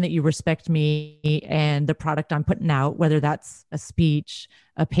understand that you respect me and the product I'm putting out, whether that's a speech,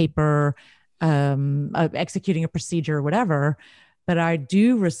 a paper, executing a procedure or whatever, but I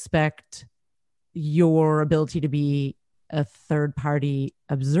do respect your ability to be a third party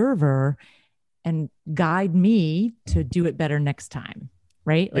observer and guide me to do it better next time.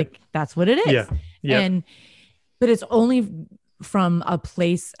 Right. Yep. Like that's what it is. Yeah. Yep. But it's only from a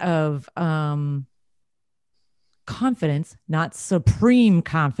place of, confidence, not supreme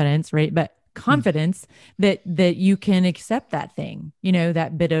confidence, right? But confidence that you can accept that thing,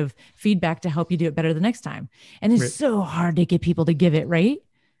 that bit of feedback to help you do it better the next time. And it's so hard to get people to give it, right?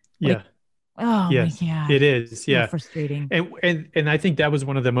 Yeah. Oh yes, my God. It is. So frustrating. And I think that was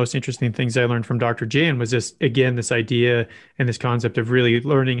one of the most interesting things I learned from Dr. Jan was this idea and this concept of really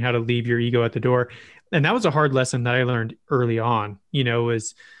learning how to leave your ego at the door. And that was a hard lesson that I learned early on,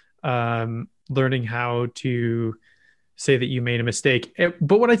 was learning how to say that you made a mistake.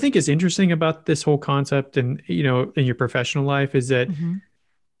 But what I think is interesting about this whole concept and, in your professional life is that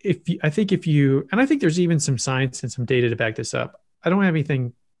I think there's even some science and some data to back this up. I don't have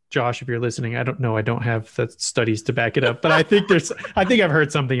anything, Josh, if you're listening, I don't have the studies to back it up, but I think I've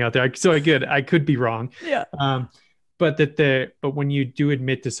heard something out there. So I could be wrong. Yeah. But when you do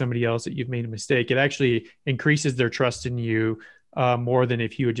admit to somebody else that you've made a mistake, it actually increases their trust in you more than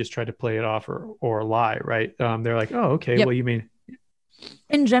if you would just try to play it off or lie, right? They're like, oh, okay, well, you mean.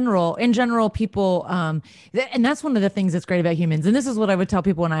 In general, people, and that's one of the things that's great about humans. And this is what I would tell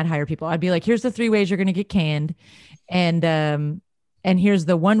people when I'd hire people. I'd be like, here's the 3 ways you're going to get canned. And here's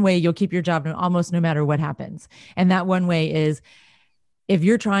the one way you'll keep your job almost no matter what happens. And that one way is, if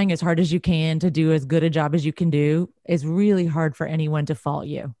you're trying as hard as you can to do as good a job as you can do, it's really hard for anyone to fault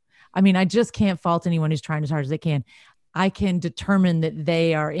you. I mean, I just can't fault anyone who's trying as hard as they can. I can determine that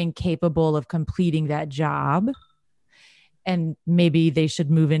they are incapable of completing that job and maybe they should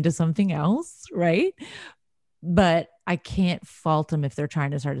move into something else, right? But I can't fault them if they're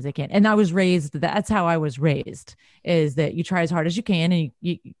trying as hard as they can. And that's how I was raised, is that you try as hard as you can and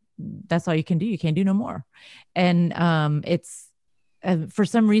you that's all you can do. You can't do no more. And it's for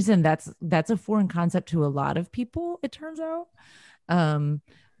some reason that's a foreign concept to a lot of people, it turns out. And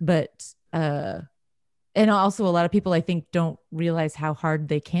also a lot of people, I think, don't realize how hard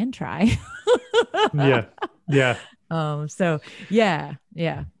they can try. Yeah. So yeah.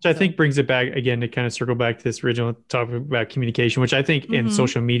 Which I think brings it back again to kind of circle back to this original topic about communication, which I think in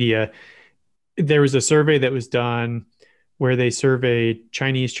social media, there was a survey that was done where they surveyed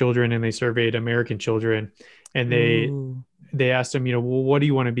Chinese children and they surveyed American children, and they asked them, well, what do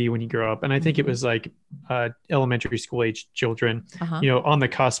you want to be when you grow up? And I think it was like elementary school age children, on the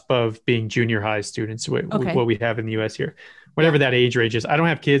cusp of being junior high students, what we have in the US here, whatever that age range is. I don't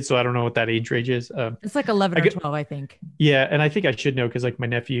have kids, so I don't know what that age range is. It's like 11 or 12, I think. Yeah. And I think I should know, because like my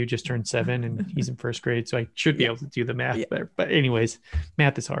nephew just turned 7 and he's in first grade. So I should be able to do the math there. But anyways,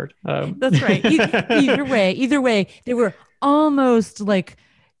 math is hard. That's right. Either way, they were almost like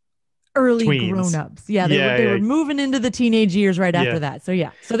early tweens. Grown-ups. Yeah. They were moving into the teenage years right after that.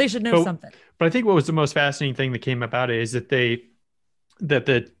 So so they should know something. But I think what was the most fascinating thing that came about it is that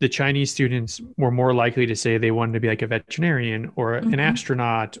the Chinese students were more likely to say they wanted to be like a veterinarian or an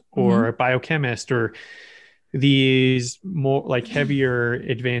astronaut or a biochemist or these more like heavier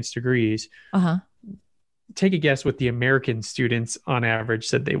advanced degrees. Take a guess what the American students on average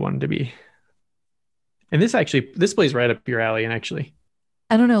said they wanted to be. And this plays right up your alley. And actually,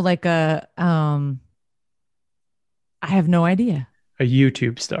 I don't know, like I have no idea. A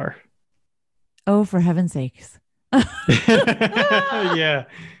YouTube star. Oh, for heaven's sakes. Yeah.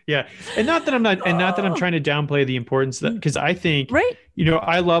 And not that I'm trying to downplay the importance that, because I think, right.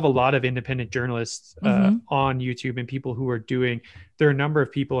 I love a lot of independent journalists on YouTube and people who are there are a number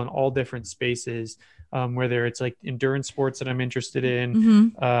of people in all different spaces, whether it's like endurance sports that I'm interested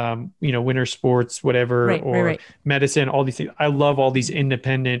in, winter sports, whatever, or medicine, all these things. I love all these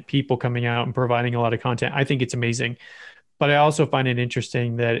independent people coming out and providing a lot of content. I think it's amazing, but I also find it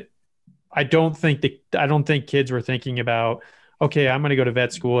interesting that I don't think kids were thinking about, okay, I'm going to go to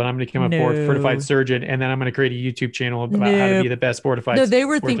vet school and I'm going to become a board certified surgeon, and then I'm going to create a YouTube channel about how to be the best board certified. No, they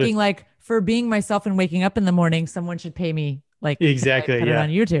were thinking like, for being myself and waking up in the morning, someone should pay me. Like exactly, put it on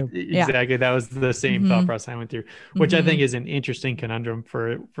YouTube. Exactly, that was the same thought process I went through, which I think is an interesting conundrum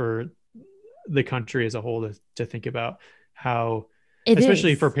for the country as a whole to think about how,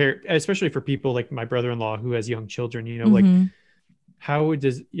 especially for people like my brother-in-law who has young children. Like how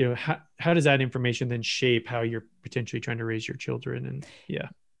does that information then shape how you're potentially trying to raise your children? And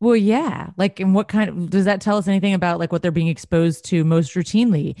Well, yeah. Like, and what kind of, does that tell us anything about like what they're being exposed to most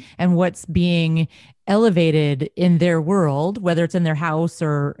routinely and what's being elevated in their world, whether it's in their house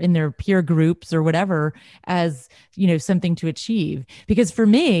or in their peer groups or whatever, as, something to achieve? Because for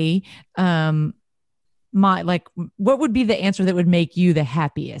me, my like what would be the answer that would make you the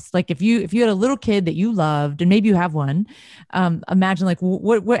happiest? Like if you had a little kid that you loved, and maybe you have one, imagine like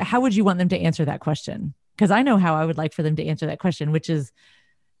what how would you want them to answer that question? Because I know how I would like for them to answer that question, which is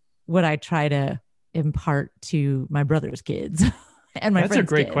what I try to impart to my brother's kids and my That's a friends'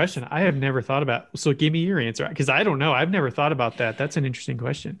 great kids. question. I have never thought about. So give me your answer because I don't know. I've never thought about that. That's an interesting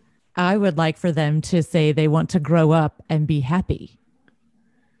question. I would like for them to say they want to grow up and be happy,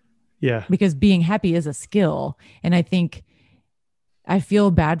 Yeah. because being happy is a skill. And I think I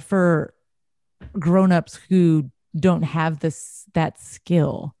feel bad for grown-ups who don't have that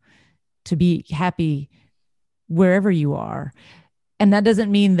skill to be happy wherever you are. And that doesn't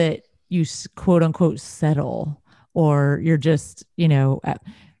mean that you quote unquote settle, or you're just,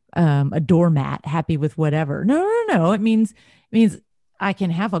 a doormat happy with whatever. No, no, no. It means I can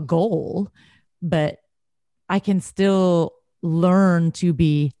have a goal, but I can still learn to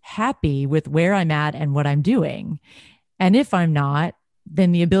be happy with where I'm at and what I'm doing. And if I'm not,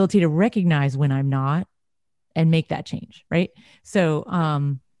 then the ability to recognize when I'm not and make that change. Right. So,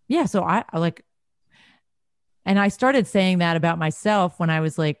 yeah. So I like, and I started saying that about myself when I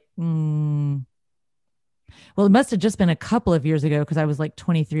was like, well, it must have just been a couple of years ago, because I was like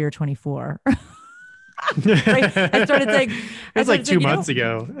 23 or 24. Right? I started saying, It's like 2 months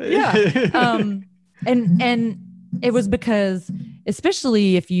ago. Yeah. And it was because,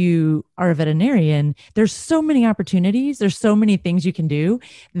 especially if you are a veterinarian, there's so many opportunities. There's so many things you can do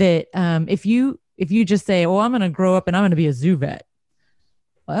that if you just say, "Oh, I'm going to grow up and I'm going to be a zoo vet,"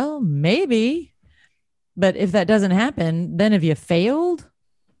 well, maybe. But if that doesn't happen, then have you failed?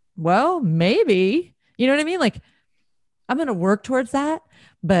 Well, maybe. You know what I mean? Like, I'm going to work towards that,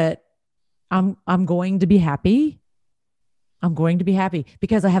 but I'm going to be happy. I'm going to be happy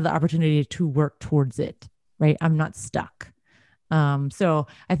because I have the opportunity to work towards it, right? I'm not stuck. So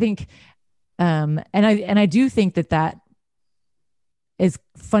I think, and I do think that is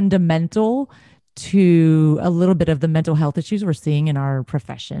fundamental to a little bit of the mental health issues we're seeing in our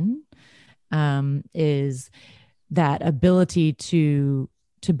profession. Is that ability to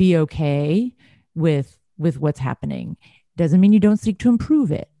be okay with what's happening. Doesn't mean you don't seek to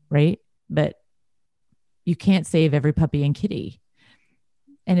improve it, right? But you can't save every puppy and kitty.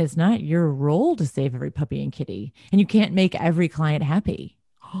 And it's not your role to save every puppy and kitty. And you can't make every client happy.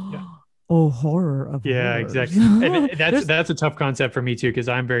 Yeah. Oh, horror of Yeah, horrors. exactly. And that's a tough concept for me too, because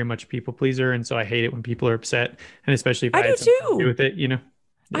I'm very much a people pleaser, and so I hate it when people are upset, and especially if I I do had something to do too. with it, Yeah.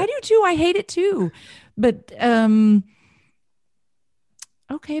 I do too. I hate it too. But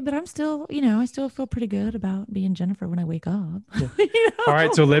okay, but I'm still, I still feel pretty good about being Jenifer when I wake up. Yeah. All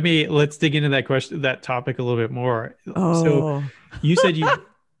right, so let's dig into that topic a little bit more. So Oh, you said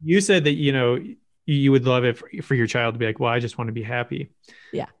you said that you would love it for your child to be like, well, I just want to be happy.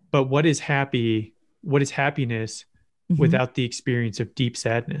 yeah. But what is happy? What is happiness Mhm. without the experience of deep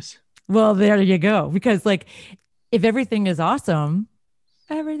sadness? Well, there you go. Because like, if everything is awesome,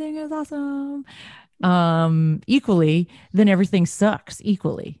 equally, then everything sucks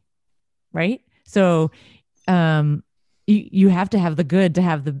equally, right? So, you have to have the good to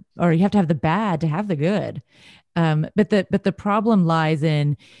have the, or you have to have the bad to have the good. But the problem lies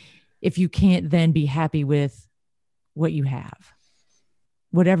in if you can't then be happy with what you have,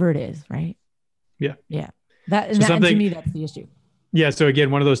 whatever it is, right? Yeah. Yeah. That So and to something me, that's the issue. Yeah, so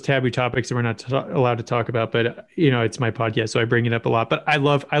again, one of those taboo topics that we're not allowed to talk about, but it's my podcast, so I bring it up a lot. But I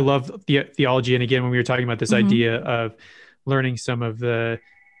love the theology, and again, when we were talking about this Mm-hmm. idea of learning some of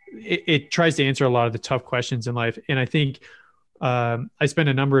it tries to answer a lot of the tough questions in life. And I think I spent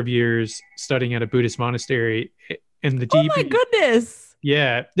a number of years studying at a Buddhist monastery in the Oh deep, my goodness.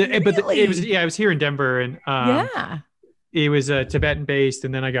 yeah. Really? I was here in Denver, and Yeah. it was Tibetan based,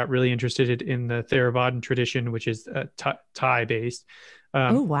 and then I got really interested in the Theravadan tradition, which is Thai based.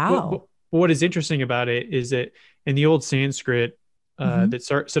 Oh, But wow. what is interesting about it is that in the old Sanskrit Mm-hmm. that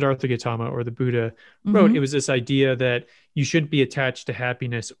Siddhartha Gautama or the Buddha wrote, Mm-hmm. it was this idea that you shouldn't be attached to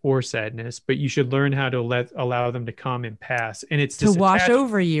happiness or sadness, but you should learn how to allow them to come and pass. And it's To this wash attachment.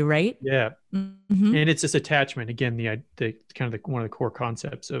 over you, right? Yeah. Mm-hmm. And it's this attachment again, the kind of one of the core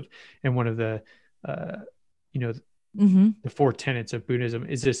concepts of, and one of the uh, you know Mm-hmm. the four tenets of Buddhism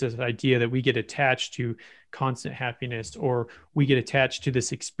is this idea that we get attached to constant happiness, or we get attached to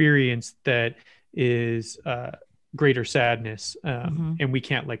this experience that is greater sadness, and we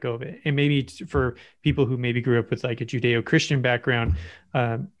can't let go of it. And maybe for people who maybe grew up with like a Judeo-Christian background,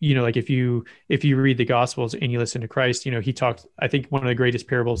 like if you read the Gospels and you listen to Christ, he talks. I think one of the greatest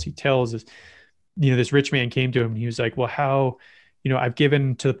parables he tells is, this rich man came to him and he was like, well, how, I've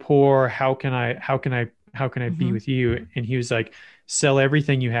given to the poor. How can I be with you? And he was like, sell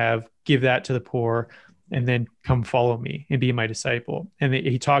everything you have, give that to the poor, and then come follow me and be my disciple. And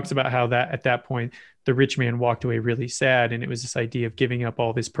he talks about how that at that point, the rich man walked away really sad. And it was this idea of giving up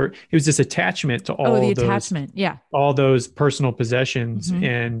all this, it was this attachment to all those personal possessions,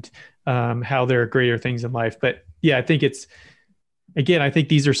 and how there are greater things in life. But yeah, I think I think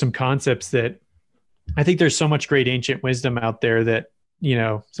these are some concepts that I think there's so much great ancient wisdom out there that,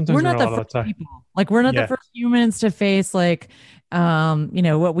 sometimes we're not the first people. Like we're not the first humans to face what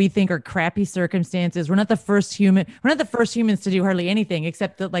we think are crappy circumstances. We're not the first humans to do hardly anything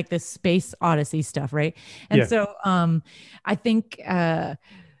except the space odyssey stuff. Right. And so I think I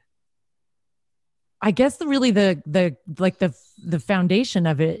guess the foundation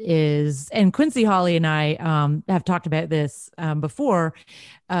of it is, and Quincy Hawley and I have talked about this before,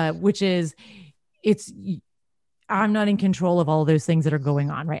 which is I'm not in control of all of those things that are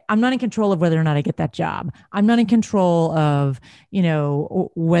going on, right? I'm not in control of whether or not I get that job. I'm not in control of,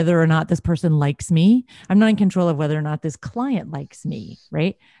 whether or not this person likes me. I'm not in control of whether or not this client likes me,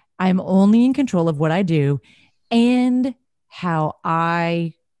 right? I'm only in control of what I do and how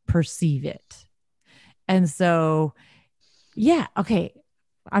I perceive it. And so, okay.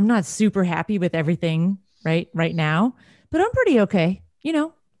 I'm not super happy with everything right now, but I'm pretty okay.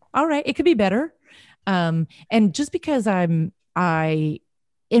 All right. It could be better. And just because in my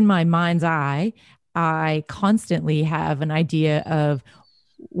mind's eye, I constantly have an idea of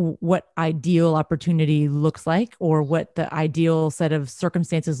what ideal opportunity looks like, or what the ideal set of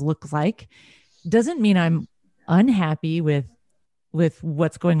circumstances looks like, doesn't mean I'm unhappy with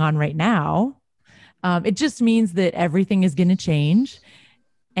what's going on right now. It just means that everything is going to change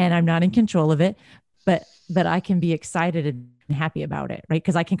and I'm not in control of it, but that I can be excited and happy about it, right?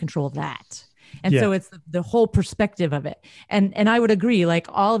 Because I can control that. And so it's the whole perspective of it. And I would agree,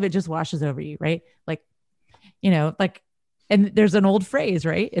 all of it just washes over you, right? And there's an old phrase,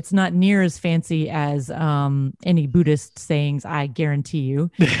 right? It's not near as fancy as any Buddhist sayings, I guarantee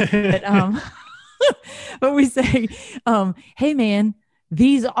you. But we say, hey man,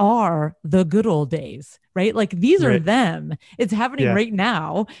 these are the good old days, right? These are them. It's happening right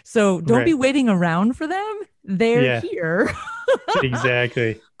now. So don't be waiting around for them. They're here.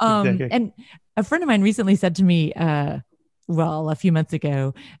 Exactly. And a friend of mine recently said to me, a few months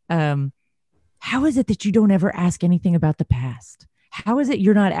ago, how is it that you don't ever ask anything about the past? How is it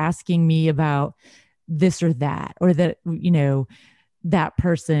you're not asking me about this or that, or that, that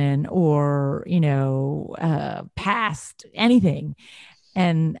person, or, past anything?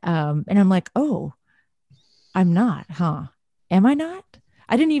 And I'm like, oh, I'm not, huh? Am I not?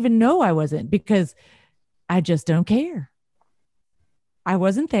 I didn't even know I wasn't, because I just don't care. I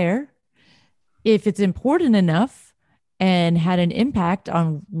wasn't there. If it's important enough and had an impact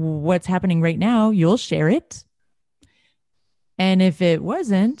on what's happening right now, you'll share it. And if it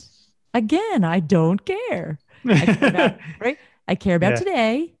wasn't, again, I don't care. I care about, right? I care about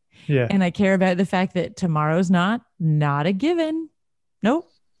today. Yeah. And I care about the fact that tomorrow's not a given. Nope.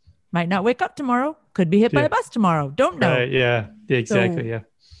 Might not wake up tomorrow. Could be hit by a bus tomorrow. Don't know. Yeah. Exactly.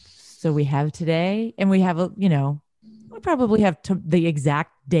 So we have today, and we have we probably have the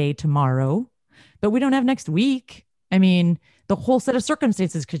exact day tomorrow, but we don't have next week. I mean, the whole set of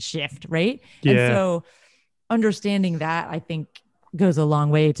circumstances could shift, right? Yeah. And so understanding that, I think, goes a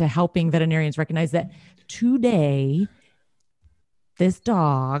long way to helping veterinarians recognize that today, this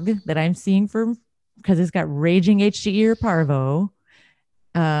dog that I'm seeing because it's got raging HGE or parvo,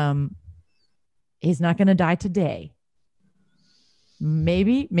 he's not going to die today.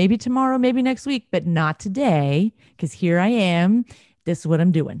 Maybe tomorrow, maybe next week, but not today, because here I am. This is what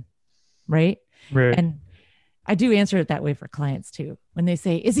I'm doing. Right. And I do answer it that way for clients too. When they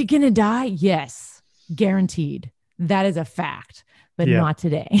say, is he going to die? Yes, guaranteed. That is a fact, but not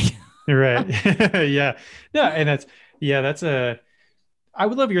today. Right. Yeah. No, and I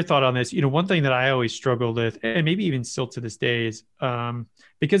would love your thought on this. One thing that I always struggled with, and maybe even still to this day, is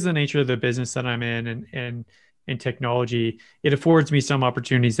because of the nature of the business that I'm in and technology, it affords me some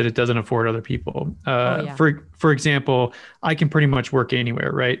opportunities that it doesn't afford other people. For example, I can pretty much work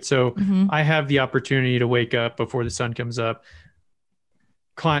anywhere, right? So I have the opportunity to wake up before the sun comes up,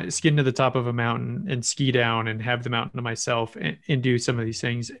 skin to the top of a mountain and ski down and have the mountain to myself and do some of these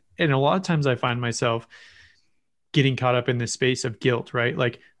things. And a lot of times I find myself getting caught up in this space of guilt, right?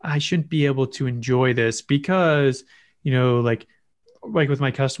 Like I shouldn't be able to enjoy this because, like with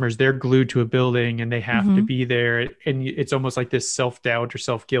my customers, they're glued to a building and they have to be there. And it's almost like this self-doubt or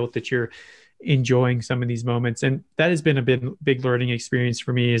self-guilt that you're enjoying some of these moments. And that has been a big learning experience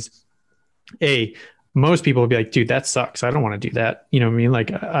for me is most people will be like, dude, that sucks. I don't want to do that. You know what I mean?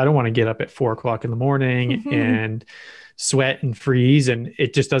 Like, I don't want to get up at 4 o'clock in the morning and sweat and freeze. And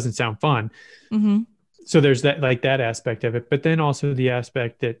it just doesn't sound fun. So there's that aspect of it, but then also the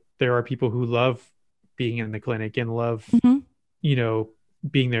aspect that there are people who love being in the clinic and love,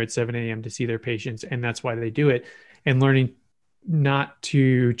 being there at 7 a.m. to see their patients. And that's why they do it, and learning not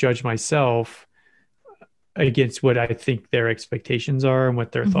to judge myself against what I think their expectations are and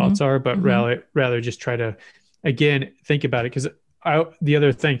what their thoughts are, but rather just try to, again, think about it. Cause the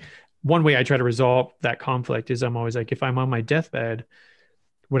other thing, one way I try to resolve that conflict is I'm always like, if I'm on my deathbed,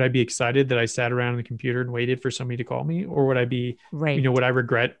 would I be excited that I sat around on the computer and waited for somebody to call me? Or would I be, would I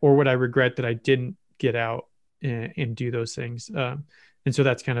regret that I didn't get out and do those things? And so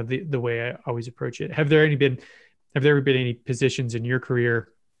that's kind of the way I always approach it. Have there ever been any positions in your career,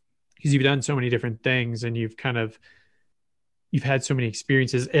 because you've done so many different things and you've had so many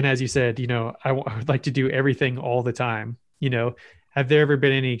experiences. And as you said, I would like to do everything all the time. Have there ever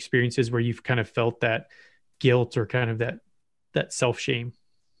been any experiences where you've kind of felt that guilt or kind of that self-shame?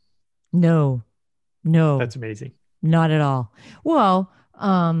 No. That's amazing. Not at all. Well,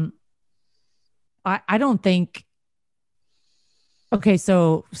 I don't think. Okay.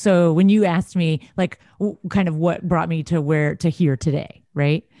 So when you asked me like kind of what brought me to here today,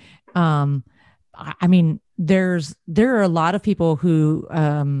 right? I mean, there are a lot of people who,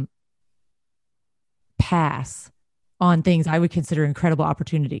 pass on things I would consider incredible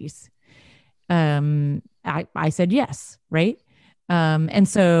opportunities. I said yes. Right. And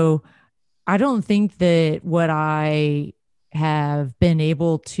so I don't think that what I have been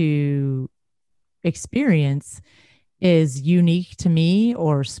able to experience is unique to me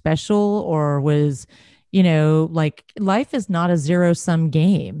or special or was, like life is not a zero-sum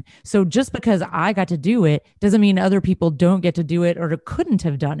game. So just because I got to do it doesn't mean other people don't get to do it or couldn't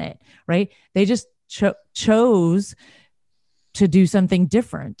have done it. Right. They just chose to do something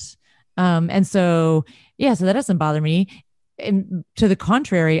different. And so, so that doesn't bother me. And to the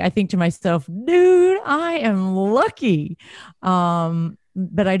contrary, I think to myself, dude, I am lucky.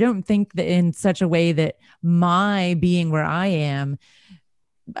 But I don't think that in such a way that my being where I am,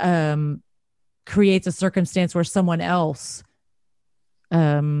 creates a circumstance where someone else,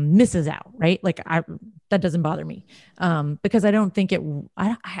 misses out. Right. Like that doesn't bother me. Because I don't think I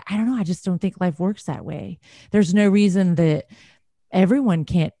don't know. I just don't think life works that way. There's no reason that everyone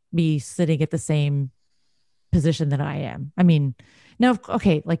can't be sitting at the same position that I am. I mean, now,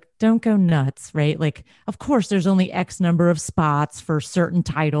 okay, like don't go nuts, right? Like, of course, there's only X number of spots for certain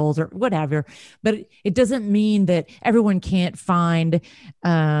titles or whatever, but it doesn't mean that everyone can't find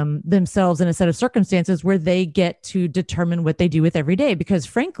themselves in a set of circumstances where they get to determine what they do with every day. Because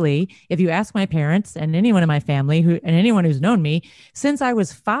frankly, if you ask my parents and anyone in my family and anyone who's known me since I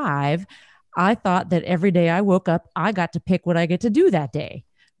was 5, I thought that every day I woke up, I got to pick what I get to do that day,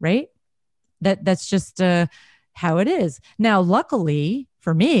 right? That's just how it is. Now, luckily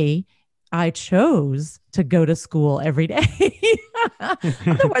for me, I chose to go to school every day.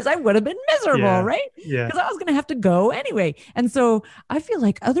 Otherwise, I would have been miserable, right? Yeah. Because I was going to have to go anyway. And so I feel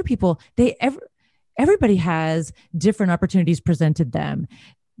like other people, everybody has different opportunities presented them.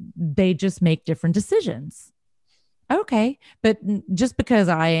 They just make different decisions. Okay. But just because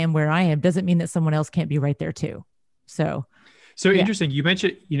I am where I am doesn't mean that someone else can't be right there too. So interesting. You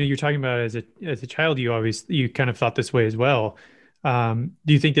mentioned, you're talking about as a child, you kind of thought this way as well. Do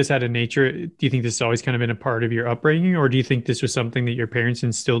you think this had a nature? Do you think this has always kind of been a part of your upbringing, or do you think this was something that your parents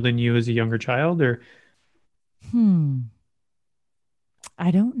instilled in you as a younger child? Or,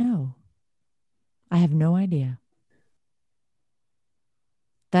 I don't know. I have no idea.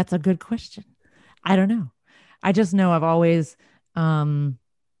 That's a good question. I don't know. I just know I've always,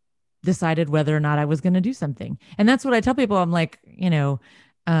 decided whether or not I was going to do something. And that's what I tell people. I'm like,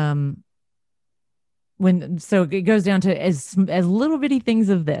 so it goes down to as little bitty things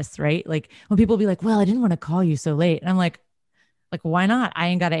of this, right? Like when people be like, well, I didn't want to call you so late. And I'm like, why not? I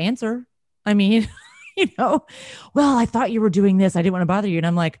ain't got to answer. I mean, well, I thought you were doing this. I didn't want to bother you. And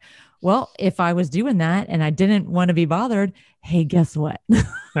I'm like, well, if I was doing that and I didn't want to be bothered, hey, guess what?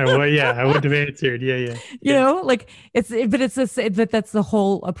 Well, yeah, I wouldn't have answered. Yeah. Like that's the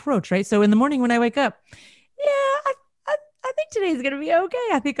whole approach, right? So in the morning when I wake up, I I think today's going to be okay.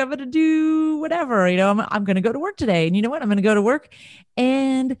 I think I'm going to do whatever, I'm going to go to work today. And you know what? I'm going to go to work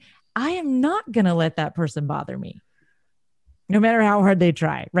and I am not going to let that person bother me, no matter how hard they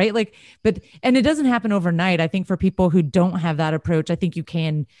try. Right. And it doesn't happen overnight. I think for people who don't have that approach, I think you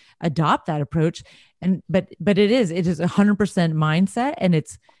can adopt that approach. But it is 100% mindset. And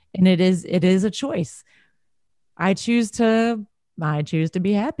it is a choice. I choose to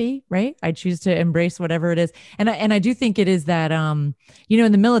be happy, right? I choose to embrace whatever it is. And I do think it is that, in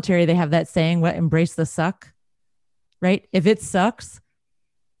the military, they have that saying, embrace the suck, right? If it sucks,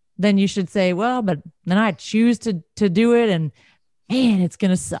 then you should say, well, but then I choose to do it. And man, it's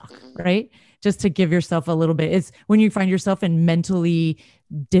going to suck, right? Just to give yourself a little bit. It's when you find yourself in mentally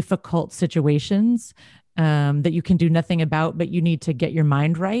difficult situations, that you can do nothing about, but you need to get your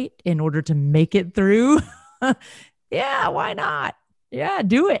mind right in order to make it through. Yeah, why not? Yeah,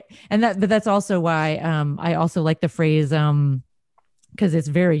 do it. But that's also why I also like the phrase, because it's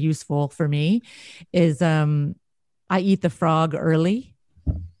very useful for me, is I eat the frog early,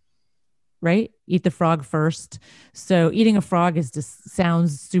 right? Eat the frog first. So eating a frog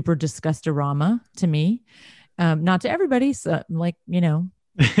sounds super disgustorama to me. Not to everybody. So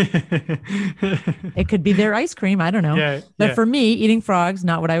it could be their ice cream. I don't know. But for me, eating frogs,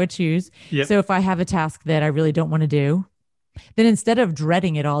 not what I would choose. Yep. So if I have a task that I really don't want to do, then instead of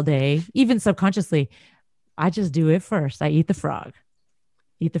dreading it all day, even subconsciously, I just do it first. I eat the frog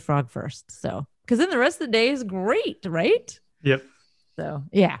first. So, because then the rest of the day is great, right? Yep. So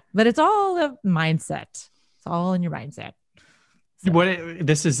yeah, but it's all a mindset. It's all in your mindset. So.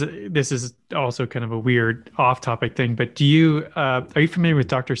 This is also kind of a weird off-topic thing, but are you familiar with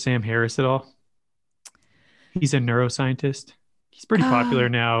Dr. Sam Harris at all? He's a neuroscientist. He's pretty popular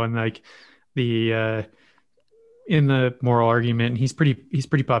now, and in the moral argument, he's pretty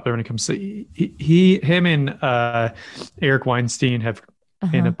popular when it comes to him and Eric Weinstein have,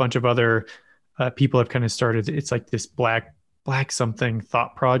 and a bunch of other people have kind of started. It's like this black something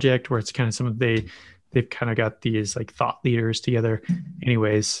thought project where it's kind of they've kind of got these like thought leaders together.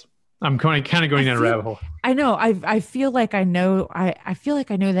 Anyways, I'm kind of going down a rabbit hole. I know. I feel like I know. I feel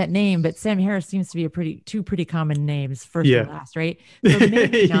like I know that name, but Sam Harris seems to be two pretty common names, first and last, right? So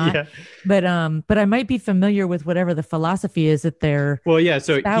maybe not. Yeah. But I might be familiar with whatever the philosophy is that they're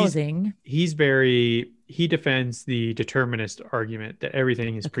espousing. He defends the determinist argument that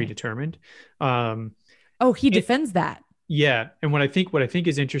everything is predetermined. He defends that. Yeah. And what I think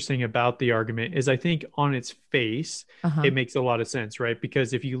is interesting about the argument is I think on its face, it makes a lot of sense, right?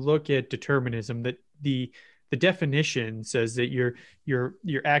 Because if you look at determinism, that the definition says that your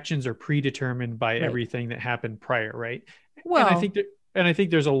actions are predetermined by everything that happened prior, right? Well, and I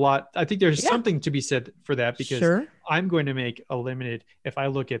think there's a lot, I think there's something to be said for that, because I'm going to make if I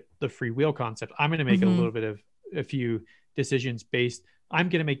look at the free will concept, I'm going to make a few decisions I'm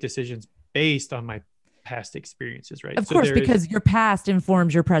going to make decisions based on my past experiences, right? Of course, because your past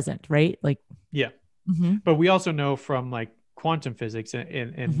informs your present, right? But we also know from quantum physics and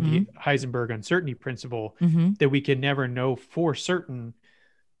the Heisenberg uncertainty principle that we can never know for certain,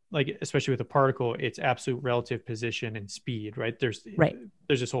 especially with a particle, its absolute relative position and speed, right? There's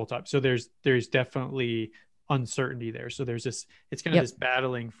this whole time. So there's definitely uncertainty there. So it's kind of this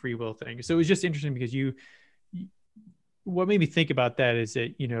battling free will thing. So it was just interesting because what made me think about that is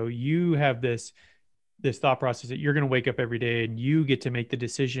that, you have this thought process that you're going to wake up every day and you get to make the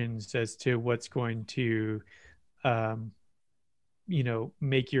decisions as to what's going to,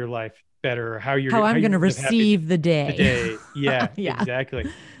 make your life better, how I'm going to receive the day. Yeah,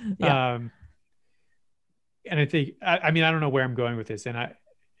 exactly. Yeah. And I think, I don't know where I'm going with this,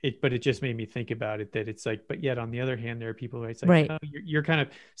 but it just made me think about it, that it's but yet on the other hand, there are people who it's you're kind of,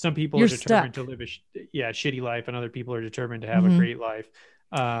 some people are determined to live a shitty life, and other people are determined to have a great life.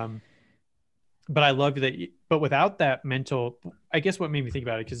 But I love that. But without that mental, I guess what made me think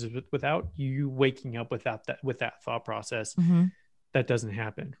about it, because without you waking up with that thought process, that doesn't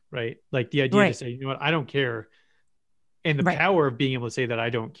happen, right? The idea to say, you know what, I don't care. And the power of being able to say that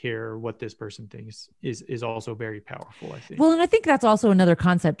I don't care what this person thinks is also very powerful, I think. Well, and I think that's also another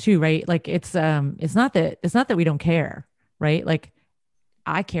concept too, right? It's not that we don't care, right?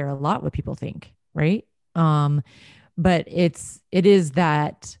 I care a lot what people think, right? But it is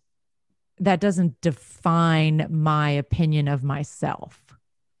that doesn't define my opinion of myself,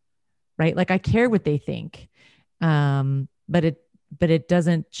 right? I care what they think, but it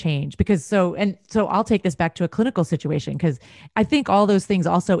doesn't change, because so I'll take this back to a clinical situation, because I think all those things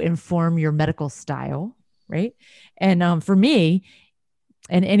also inform your medical style, right? And for me,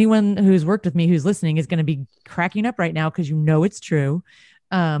 and anyone who's worked with me who's listening is going to be cracking up right now, because it's true.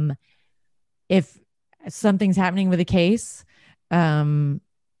 If something's happening with a case.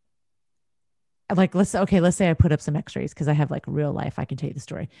 Like, let's say I put up some x-rays because I have like real life. I can tell you the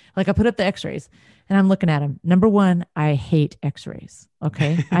story. Like I put up the x-rays and I'm looking at them. Number one, I hate x-rays.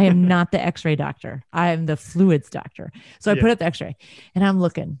 Okay. I am not the x-ray doctor. I am the fluids doctor. So I put up the x-ray and I'm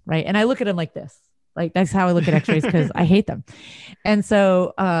looking, right. And I look at them like this, like that's how I look at x-rays because I hate them. And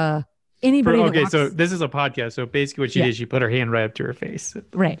so, anybody so this is a podcast. So basically what she did, she put her hand right up to her face.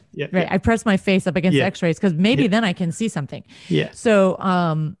 Right. Yeah. Right. I press my face up against the x-rays because maybe then I can see something. Yeah.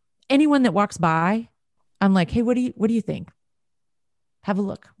 So, anyone that walks by, I'm like, hey, what do you think? Have a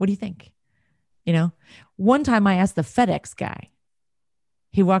look. What do you think? You know, one time I asked the FedEx guy,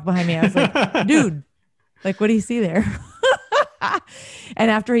 he walked behind me. I was like, dude, like, what do you see there?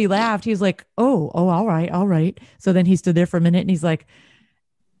 And after he laughed, he was like, oh, all right. So then he stood there for a minute and he's like,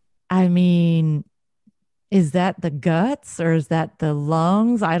 I mean, is that the guts or is that the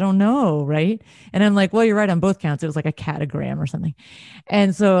lungs? I don't know. Right. And I'm like, well, you're right on both counts. It was like a catagram or something.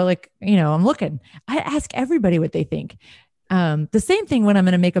 And so like, you know, I'm looking, I ask everybody what they think. The same thing when I'm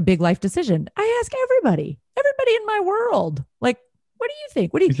going to make a big life decision. I ask everybody in my world, like, what do you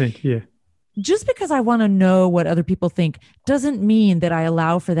think? What do you think? Yeah. Just because I want to know what other people think doesn't mean that I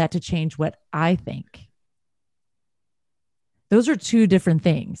allow for that to change what I think. Those are two different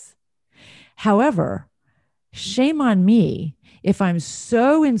things. However, shame on me if I'm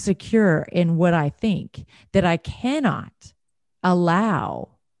so insecure in what I think that I cannot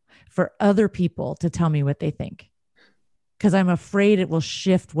allow for other people to tell me what they think. Because I'm afraid it will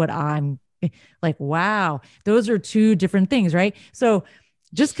shift what I'm like. Wow, those are two different things, right? So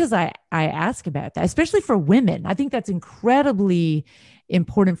just because I ask about that, especially for women, I think that's incredibly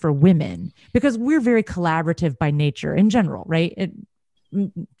important for women because we're very collaborative by nature in general, right?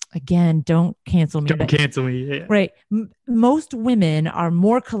 Again, don't cancel me. Don't cancel me. Yeah. Right. Most women are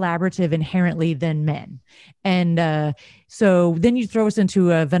more collaborative inherently than men. And so then you throw us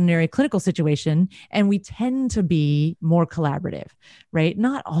into a veterinary clinical situation and we tend to be more collaborative, right?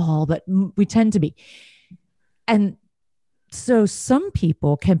 Not all, but we tend to be. And so some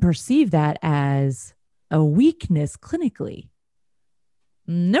people can perceive that as a weakness clinically.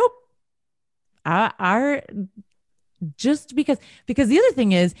 Nope. Just because the other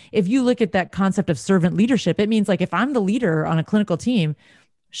thing is, if you look at that concept of servant leadership, it means like if I'm the leader on a clinical team,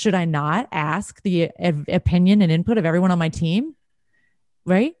 should I not ask the opinion and input of everyone on my team?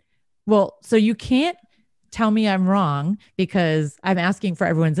 Right. Well, so you can't tell me I'm wrong because I'm asking for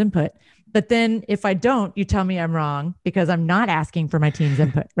everyone's input. But then if I don't, you tell me I'm wrong because I'm not asking for my team's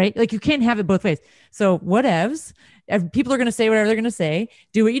input, right? Like you can't have it both ways. So whatevs, people are going to say whatever they're going to say,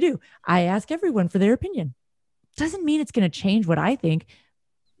 do what you do. I ask everyone for their opinion. Doesn't mean it's going to change what I think.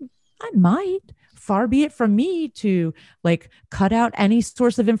 I might. Far be it from me to like cut out any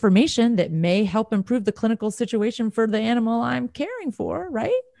source of information that may help improve the clinical situation for the animal I'm caring for,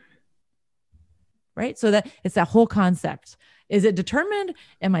 right? Right. So that it's that whole concept. Is it determined?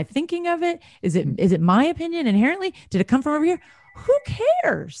 Am I thinking of it? Is it my opinion inherently? Did it come from over here? Who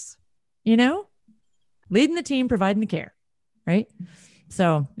cares? You know, leading the team, providing the care. Right.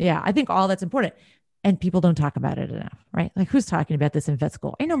 So yeah, I think all that's important. And people don't talk about it enough, right? Like who's talking about this in vet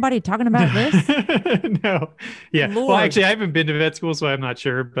school? Ain't nobody talking about this. No. Yeah. Lord. Well, actually, I haven't been to vet school, so I'm not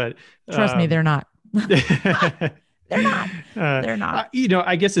sure, but trust me, they're not. They're not. They're not. You know,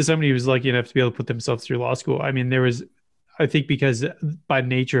 I guess as somebody who's lucky enough to be able to put themselves through law school, I mean, I think because by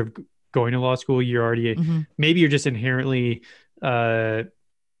nature of going to law school, you're already, maybe you're just inherently, you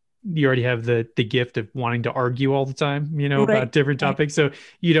already have the gift of wanting to argue all the time, you know, about different topics. So,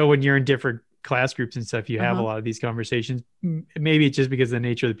 you know, when you're in different class groups and stuff, you have a lot of these conversations. Maybe it's just because of the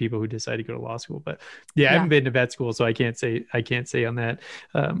nature of the people who decide to go to law school, but I haven't been to vet school, so I can't say on that.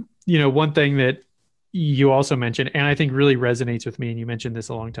 You know, one thing that you also mentioned, and I think really resonates with me, and you mentioned this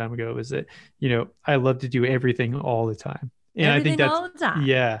a long time ago, is that, you know, I love to do everything all the time. And everything I think that's all the time.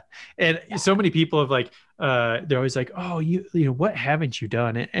 Yeah. And so many people have like, they're always like, oh, you know, what haven't you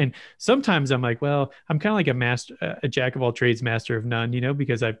done? And sometimes I'm like, well, I'm kind of like a jack of all trades, master of none, you know,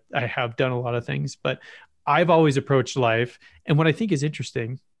 because I have done a lot of things, but I've always approached life. And what I think is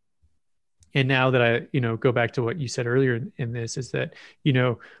interesting, and now that I, you know, go back to what you said earlier in this, is that, you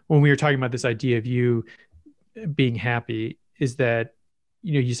know, when we were talking about this idea of you being happy, is that,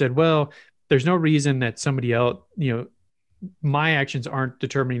 you know, you said, well, there's no reason that somebody else, you know, my actions aren't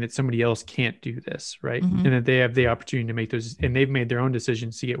determining that somebody else can't do this, right? And that they have the opportunity to make those, and they've made their own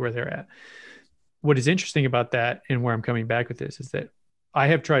decisions to get where they're at. What is interesting about that, and where I'm coming back with this, is that I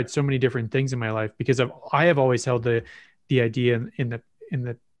have tried so many different things in my life because I have always held the idea in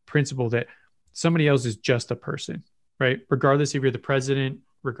the principle that somebody else is just a person, right? Regardless if you're the president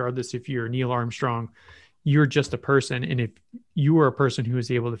regardless if you're Neil Armstrong, you're just a person. And if you are a person who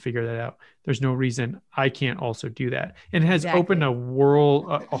is able to figure that out, there's no reason I can't also do that. And it has opened a world,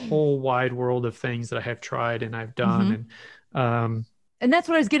 a whole wide world of things that I have tried and I've done. And that's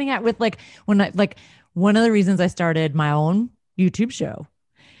what I was getting at with one of the reasons I started my own YouTube show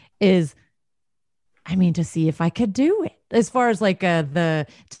is, to see if I could do it as far as the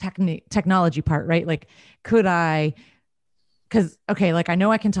technology part, right? Like, could I, I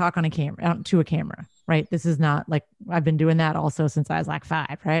know I can talk on a camera to a camera, right? This is not like, I've been doing that also since I was like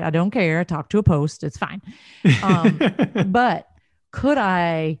 5, right? I don't care. I talk to a post. It's fine. But could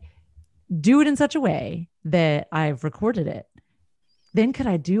I do it in such a way that I've recorded it? Then could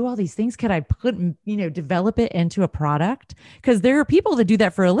I do all these things? Could I put, develop it into a product? Because there are people that do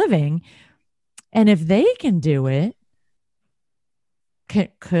that for a living. And if they can do it,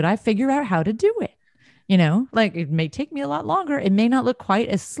 could I figure out how to do it? It may take me a lot longer. It may not look quite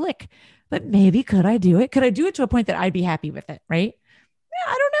as slick, but maybe could I do it? Could I do it to a point that I'd be happy with it? Right?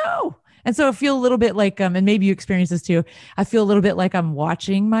 Yeah, I don't know. And so I feel a little bit like, and maybe you experience this too. I feel a little bit like I'm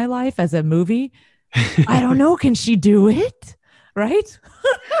watching my life as a movie. I don't know. Can she do it? Right?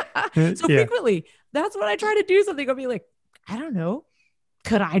 So frequently, that's when I try to do something. I'll be like, I don't know.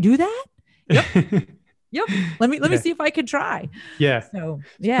 Could I do that? Yep. Yep. Let me see if I could try. Yeah. So,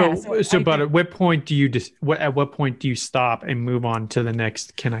 yeah. But at what point do you at what point do you stop and move on to the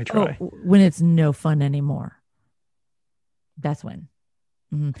next? Can I try? When it's no fun anymore. That's when.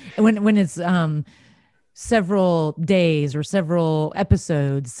 Mm-hmm. And when it's several days or several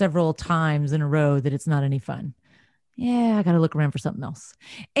episodes, several times in a row that it's not any fun. Yeah, I got to look around for something else.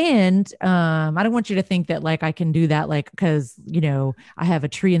 And I don't want you to think that I can do that because, I have a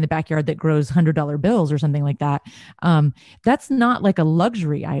tree in the backyard that grows $100 bills or something like that. That's not like a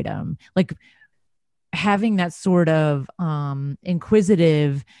luxury item. Like having that sort of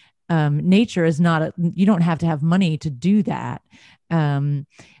inquisitive nature is not, you don't have to have money to do that.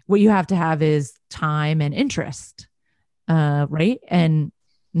 What you have to have is time and interest, right? And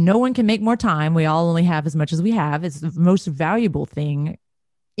no one can make more time. We all only have as much as we have. It's the most valuable thing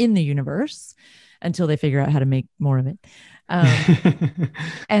in the universe until they figure out how to make more of it.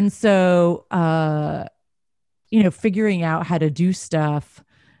 And so, figuring out how to do stuff,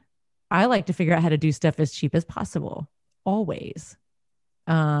 I like to figure out how to do stuff as cheap as possible, always.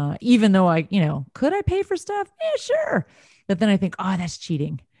 Even though could I pay for stuff? Yeah, sure. But then I think, that's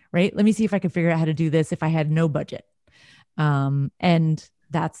cheating, right? Let me see if I can figure out how to do this if I had no budget. And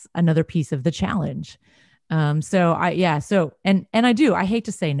that's another piece of the challenge. I hate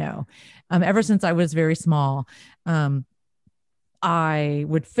to say no. Ever since I was very small, I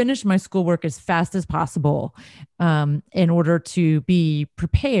would finish my schoolwork as fast as possible, in order to be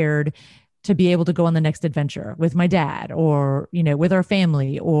prepared to be able to go on the next adventure with my dad or, with our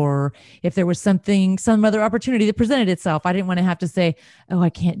family, or if there was some other opportunity that presented itself, I didn't want to have to say, I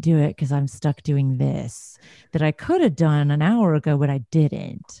can't do it because I'm stuck doing this that I could have done an hour ago, but I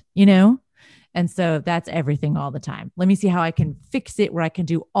didn't, And so that's everything all the time. Let me see how I can fix it where I can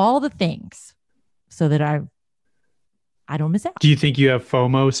do all the things so that I don't miss out. Do you think you have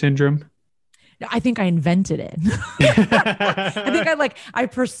FOMO syndrome? I think I invented it. I think I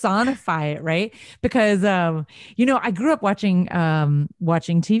personify it, right? Because I grew up watching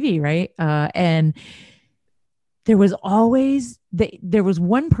TV, right? And there was always there was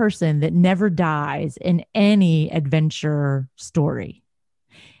one person that never dies in any adventure story,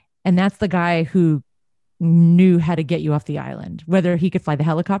 and that's the guy who knew how to get you off the island, whether he could fly the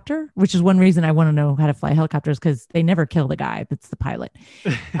helicopter, which is one reason I want to know how to fly helicopters, because they never kill the guy that's the pilot.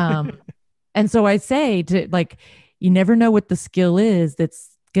 And so I say you never know what the skill is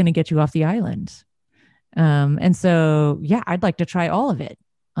that's going to get you off the island. And so, I'd like to try all of it.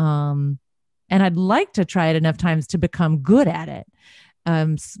 And I'd like to try it enough times to become good at it.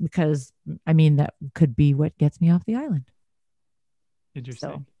 Because that could be what gets me off the island.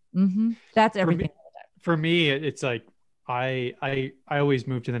 Interesting. So, that's everything. For me, it's like, I always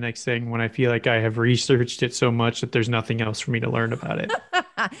move to the next thing when I feel like I have researched it so much that there's nothing else for me to learn about it.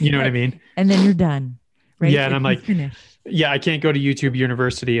 You know what I mean? And then you're done. Right? Yeah. And I'm like, I can't go to YouTube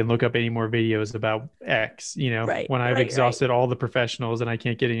University and look up any more videos about X, right, when I've exhausted all the professionals and I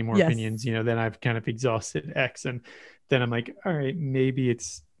can't get any more opinions, then I've kind of exhausted X. And then I'm like, all right, maybe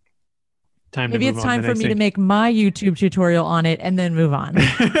it's time for me to make my YouTube tutorial on it and then move on.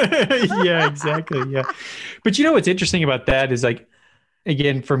 Yeah, exactly. Yeah. But what's interesting about that is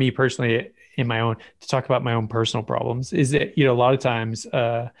again, for me personally, to talk about my own personal problems is that, a lot of times,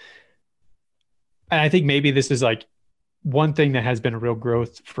 and I think maybe this is one thing that has been a real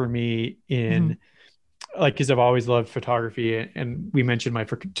growth for me in like, because I've always loved photography, and we mentioned my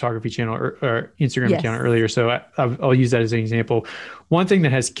photography channel or Instagram Yes. account earlier. So I'll use that as an example. One thing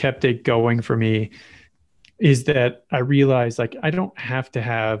that has kept it going for me is that I realized, like, I don't have to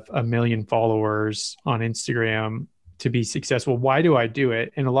have 1 million followers on Instagram to be successful. Why do I do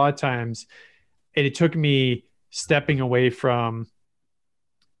it? And a lot of times it took me stepping away from,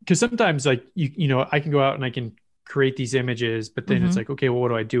 because sometimes, like, I can go out and I can create these images, but then it's like, okay, well, what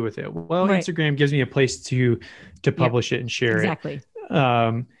do I do with it? Well, Right. Instagram gives me a place to publish it and share Exactly.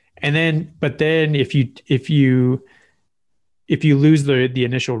 it. But then if you lose the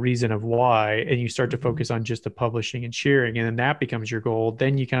initial reason of why, and you start to focus on just the publishing and sharing, and then that becomes your goal,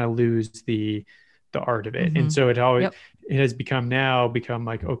 then you kind of lose the art of it. And so it has become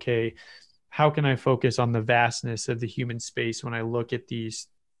like, okay, how can I focus on the vastness of the human space when I look at these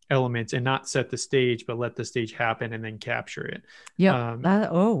elements, and not set the stage, but let the stage happen and then capture it. Yep.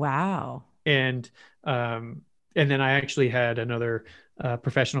 Oh, wow. And then I actually had another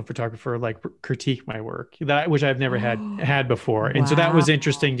professional photographer like critique my work, which I've never had before. And so that was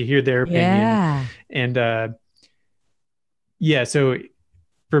interesting to hear their opinion. Yeah. And so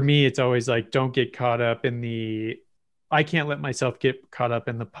for me, it's always like, don't get caught up in I can't let myself get caught up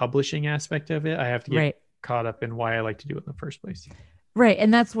in the publishing aspect of it. I have to get caught up in why I like to do it in the first place. Right.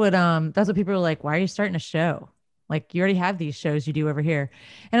 And that's what people are like, why are you starting a show? Like, you already have these shows you do over here.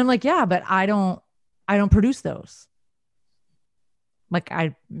 And I'm like, yeah, but I don't produce those. Like,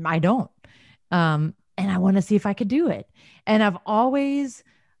 I don't. And I want to see if I could do it. And I've always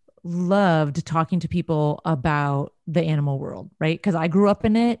loved talking to people about the animal world, right? Because I grew up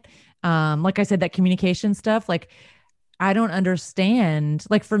in it. Like I said, that communication stuff, like, I don't understand.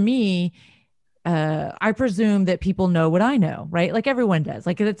 Like, for me, I presume that people know what I know, right? Like, everyone does.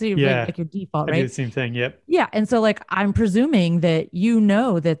 Like, that's like your default, right? I do the same thing. Yep. Yeah. And so, like, I'm presuming that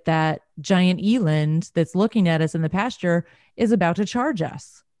that giant eland that's looking at us in the pasture is about to charge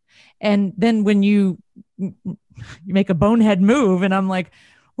us. And then when you make a bonehead move, and I'm like,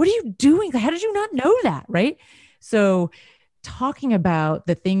 what are you doing? How did you not know that? Right. So talking about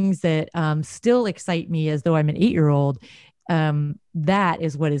the things that still excite me as though I'm an 8-year-old, that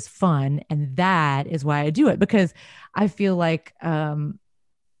is what is fun. And that is why I do it, because I feel like,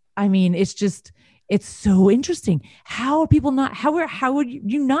 it's so interesting. How are people not, how would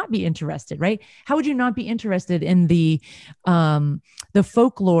you not be interested, right? How would you not be interested in the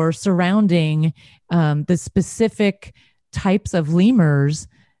folklore surrounding the specific types of lemurs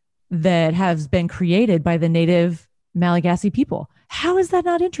that has been created by the native Malagasy people? How is that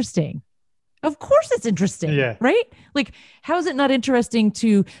not interesting? Of course it's interesting, right? Like, how is it not interesting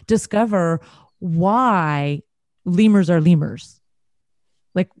to discover why lemurs are lemurs?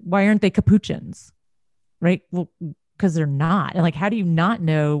 Like, why aren't they capuchins? Right? Well, because they're not. And like, how do you not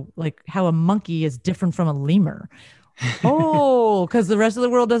know, like, how a monkey is different from a lemur? Oh, because the rest of the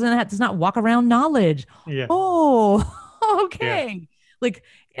world does not walk around knowledge. Yeah. Oh, okay. Yeah. Like,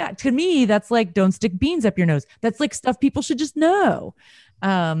 yeah, to me, that's like, don't stick beans up your nose. That's like stuff people should just know.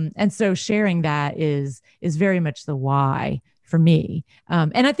 And so sharing that is very much the why for me.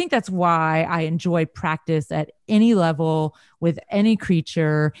 And I think that's why I enjoy practice at any level with any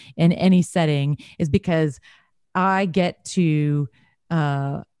creature in any setting, is because I get to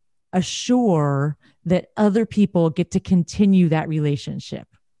assure that other people get to continue that relationship,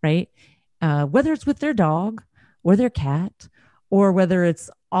 right? Whether it's with their dog or their cat, or whether it's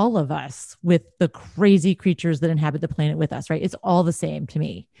all of us with the crazy creatures that inhabit the planet with us, right? It's all the same to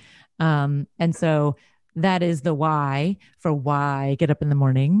me. And so that is the why for why I get up in the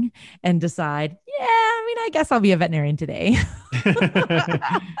morning and decide, I guess I'll be a veterinarian today.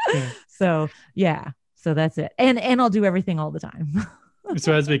 So that's it. And I'll do everything all the time.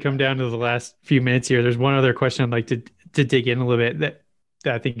 So as we come down to the last few minutes here, there's one other question I'd like to dig in a little bit that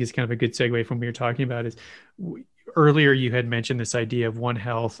I think is kind of a good segue from what you're talking about. Is earlier you had mentioned this idea of One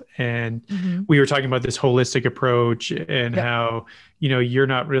Health, and we were talking about this holistic approach, and how, you're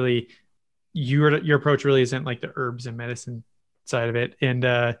not really, your approach really isn't like the herbs and medicine side of it. And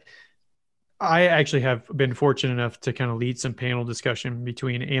I actually have been fortunate enough to kind of lead some panel discussion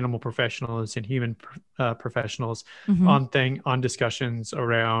between animal professionals and human professionals on discussions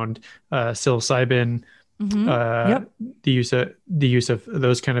around psilocybin, the use of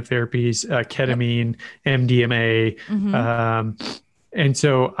those kind of therapies, ketamine, MDMA. And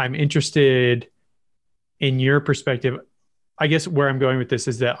so I'm interested in your perspective. I guess where I'm going with this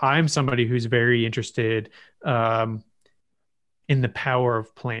is that I'm somebody who's very interested in the power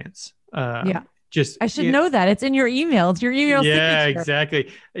of plants. I should know that. It's in your email. It's your email signature.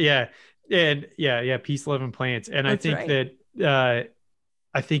 Exactly. Yeah. And peace, love, and plants. And I think that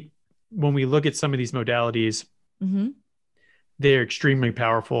when we look at some of these modalities, they're extremely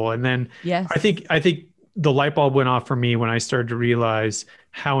powerful. And then Yes. I think the light bulb went off for me when I started to realize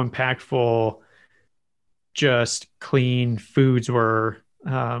how impactful just clean foods were,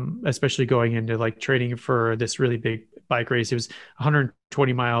 especially going into like training for this really big bike race. It was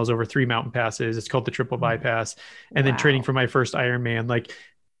 120 miles over 3 mountain passes. It's called the triple bypass. And then training for my first Ironman. Like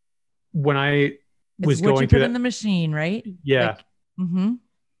when I was going through in the machine, right? Yeah.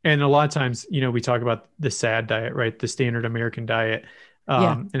 And a lot of times, we talk about the SAD diet, right? The standard American diet.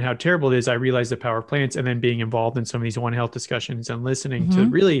 And how terrible it is. I realized the power of plants, and then being involved in some of these One Health discussions and listening to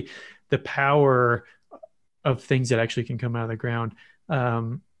really the power of things that actually can come out of the ground.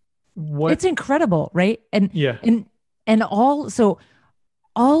 It's incredible, right? And all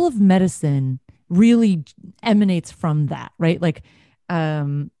of medicine really emanates from that, right? Like,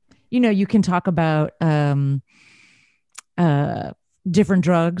 you can talk about different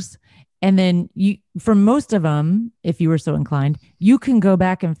drugs, and then for most of them, if you were so inclined, you can go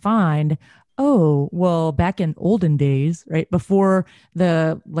back and find, oh, well, back in olden days, right, before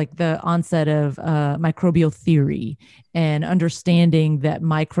the onset of microbial theory and understanding that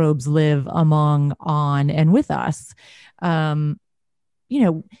microbes live among, on, and with us,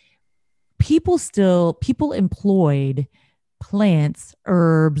 people employed plants,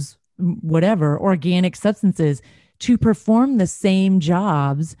 herbs, whatever, organic substances to perform the same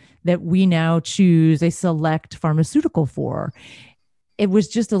jobs that we now choose a select pharmaceutical for. It was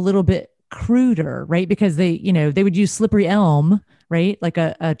just a little bit cruder, right? Because they would use slippery elm, right? Like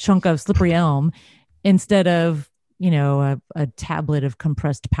a chunk of slippery elm instead of, a tablet of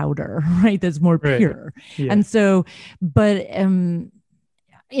compressed powder, right? That's more pure. Yeah. And so, but in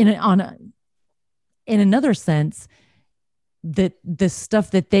another sense, that the stuff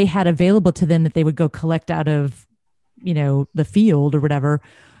that they had available to them that they would go collect out of, the field or whatever,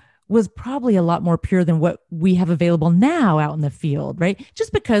 was probably a lot more pure than what we have available now out in the field, right?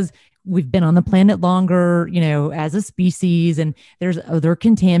 Just because we've been on the planet longer, as a species, and there's other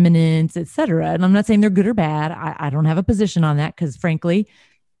contaminants, et cetera. And I'm not saying they're good or bad. I don't have a position on that, because frankly,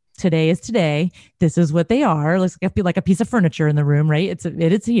 today is today. This is what they are. Let's be like a piece of furniture in the room, right?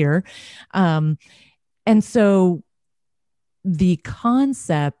 It's here. And so the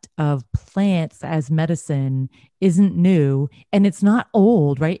concept of plants as medicine isn't new, and it's not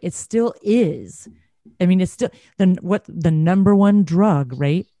old, right? It still is. I mean, it's still the number one drug,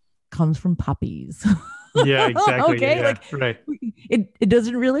 right, comes from puppies. Yeah, exactly. Okay, yeah, like right. It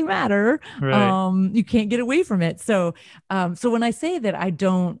doesn't really matter. Right. You can't get away from it. So when I say that I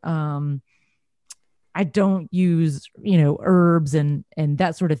don't use, herbs and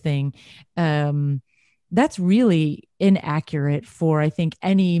that sort of thing, that's really inaccurate for, I think,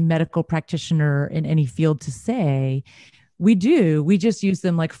 any medical practitioner in any field to say. We just use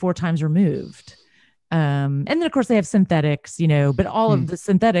them like 4 times removed. And then of course they have synthetics, but all of the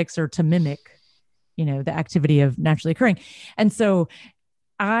synthetics are to mimic, the activity of naturally occurring. And so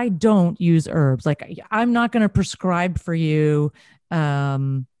I don't use herbs. Like, I'm not going to prescribe for you,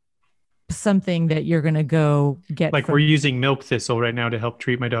 something that you're going to go get. Like, we're using milk thistle right now to help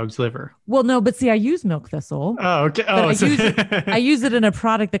treat my dog's liver. Well, no, but see, I use milk thistle. Oh, okay. Oh, I use it in a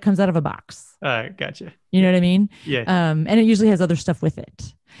product that comes out of a box. Gotcha. You know what I mean? Yeah. And it usually has other stuff with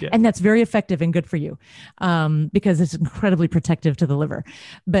it. Yeah. And that's very effective and good for you, because it's incredibly protective to the liver.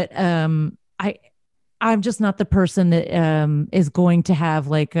 But I'm just not the person that is going to have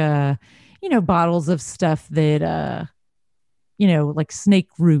like bottles of stuff that like snake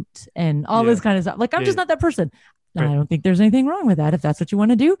root and all this kind of stuff. Like, I'm just not that person. Right. I don't think there's anything wrong with that if that's what you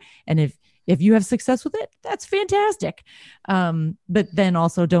want to do. And if you have success with it, that's fantastic. But then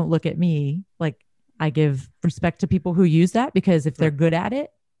also don't look at me. Like, I give respect to people who use that, because if they're good at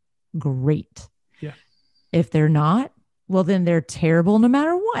it, great. Yeah. If they're not, well, then they're terrible no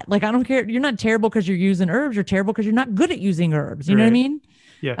matter what. Like, I don't care. You're not terrible because you're using herbs. You're terrible because you're not good at using herbs. You know what I mean?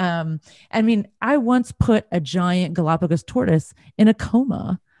 Yeah. I mean, I once put a giant Galapagos tortoise in a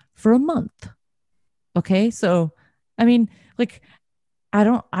coma for a month. Okay. So, I mean, like, I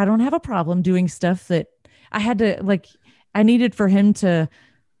don't have a problem doing stuff that I had to, like, I needed for him to,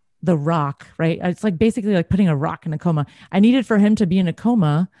 the rock, right? It's like basically like putting a rock in a coma. I needed for him to be in a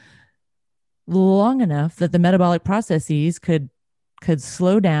coma long enough that the metabolic processes could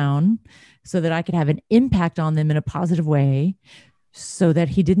slow down so that I could have an impact on them in a positive way, so that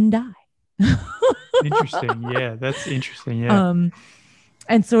he didn't die. Interesting. Yeah, that's interesting. Yeah.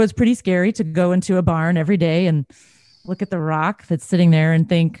 And so it's pretty scary to go into a barn every day and look at the rock that's sitting there and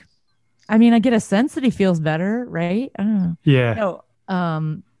think, I mean, I get a sense that he feels better, right? Yeah.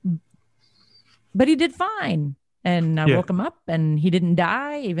 No, but he did fine. And I Yeah. woke him up and he didn't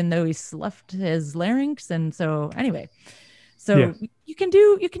die, even though he sloughed his larynx. And so anyway, so you can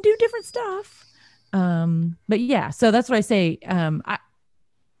do different stuff. But yeah, so that's what I say.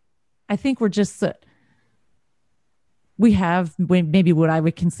 I think we're just, we have maybe what I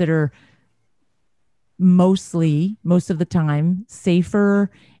would consider most of the time, safer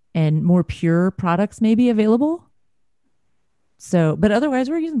and more pure products maybe available. So, but otherwise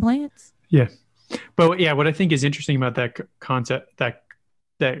we're using plants. Yeah. But yeah, what I think is interesting about that concept, that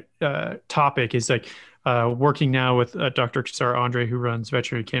topic is like working now with Dr. Sarah Andre, who runs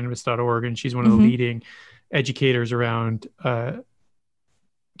veterinarycannabis.org, and she's one of the leading educators around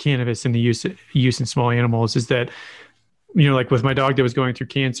cannabis and the use in small animals, is that, like with my dog that was going through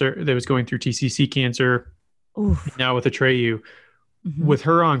TCC cancer, now with Atreyu, with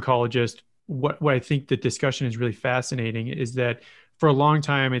her oncologist, what I think the discussion is really fascinating is that for a long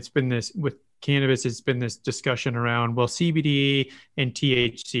time, it's been this with cannabis, it's been this discussion around, well, CBD and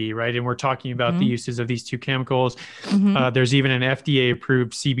THC, right? And we're talking about the uses of these two chemicals. There's even an FDA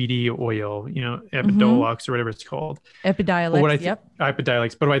approved CBD oil, Epidiolex or whatever it's called. Epidiolex,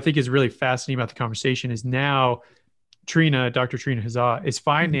 Epidiolex. But what I think is really fascinating about the conversation is now Dr. Trina Hazza is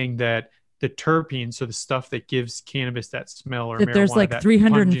finding that the terpenes, so the stuff that gives cannabis that smell or marijuana, there's like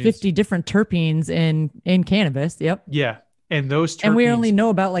 350 different terpenes in cannabis. Yep. Yeah. And those terpenes, and we only know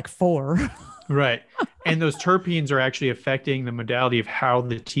about like 4. Right. And those terpenes are actually affecting the modality of how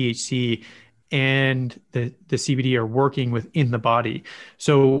the THC and the CBD are working within the body.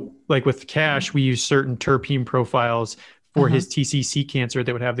 So like with Cash, we use certain terpene profiles for his TCC cancer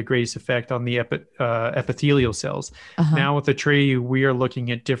that would have the greatest effect on the epithelial cells. Now with the Atreyu, we are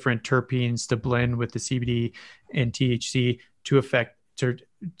looking at different terpenes to blend with the CBD and THC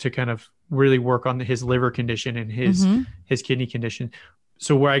to kind of really work on his liver condition and his kidney condition.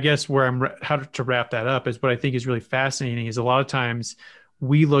 So how to wrap that up is what I think is really fascinating is a lot of times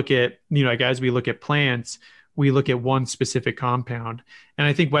we look at, we look at plants, we look at one specific compound. And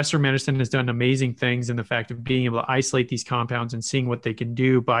I think Western medicine has done amazing things in the fact of being able to isolate these compounds and seeing what they can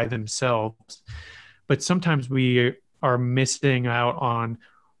do by themselves. But sometimes we are missing out on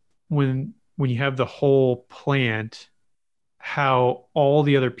when you have the whole plant, how all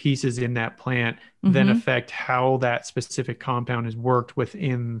the other pieces in that plant then affect how that specific compound is worked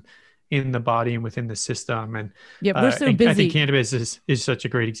within the body and within the system. And we're so busy. I think cannabis is such a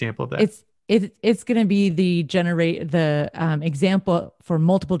great example of that. It's going to be the example for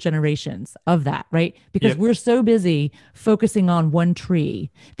multiple generations of that, right? Because we're so busy focusing on one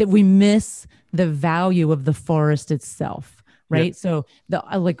tree that we miss the value of the forest itself, right? So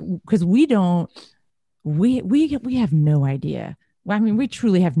because we have no idea. Well, I mean, we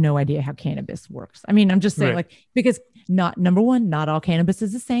truly have no idea how cannabis works. I mean, I'm just saying because number one, not all cannabis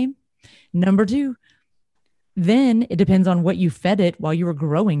is the same. Number two, then it depends on what you fed it while you were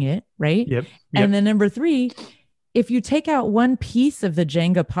growing it, right? And then number three, if you take out one piece of the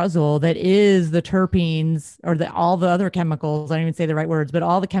Jenga puzzle that is the terpenes or all the other chemicals, I don't even say the right words, but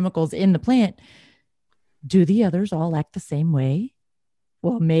all the chemicals in the plant, do the others all act the same way?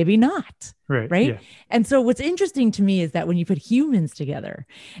 Well, maybe not. Right. Yeah. And so what's interesting to me is that when you put humans together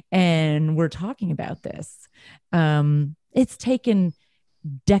and we're talking about this, it's taken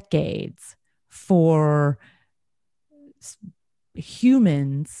decades for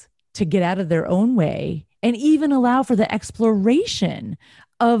humans to get out of their own way and even allow for the exploration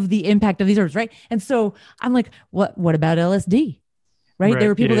of the impact of these herbs. Right. And so I'm like, what about LSD? Right. There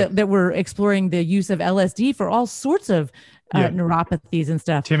were people that were exploring the use of LSD for all sorts of neuropathies and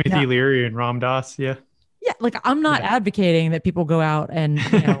stuff. Timothy Leary and Ram Dass. Yeah. Like I'm not advocating that people go out and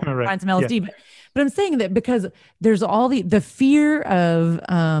find some LSD, but I'm saying that because there's all the fear of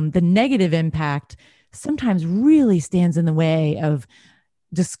the negative impact sometimes really stands in the way of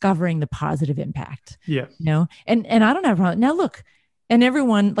discovering the positive impact. Yeah. And I don't have a problem. Now look, and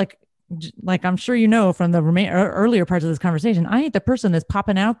everyone like I'm sure from the earlier parts of this conversation, I ain't the person that's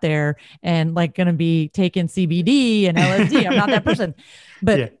popping out there and like going to be taking CBD and LSD. I'm not that person,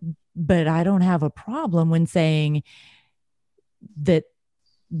 but I don't have a problem when saying that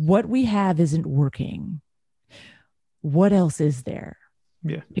what we have isn't working. What else is there?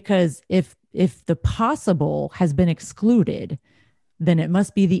 Yeah. Because if the possible has been excluded, then it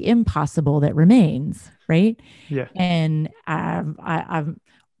must be the impossible that remains, right? Yeah. And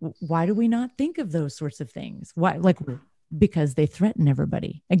why do we not think of those sorts of things? Why? Because they threaten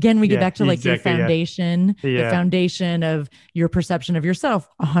everybody. Again, we get back to your foundation, the foundation of your perception of yourself,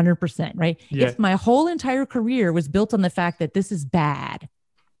 100%, right? Yeah. If my whole entire career was built on the fact that this is bad,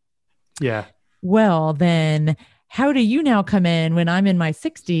 well, then how do you now come in when I'm in my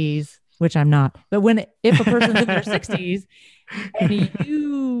 60s which I'm not. But if a person's in their 60s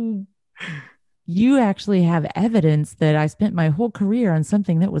and you actually have evidence that I spent my whole career on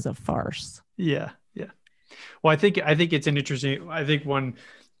something that was a farce. Yeah. Yeah. Well, I think it's an interesting, I think one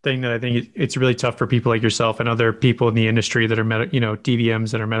thing that I think it's really tough for people like yourself and other people in the industry that are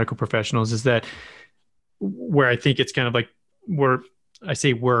DVMs that are medical professionals is that where I think it's kind of like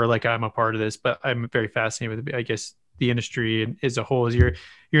like I'm a part of this, but I'm very fascinated with, I guess, the industry as a whole is you're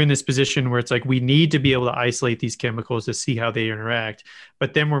in this position where it's like, we need to be able to isolate these chemicals to see how they interact,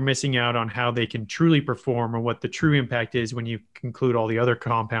 but then we're missing out on how they can truly perform or what the true impact is when you include all the other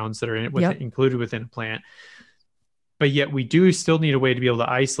compounds that are included within a plant. But yet we do still need a way to be able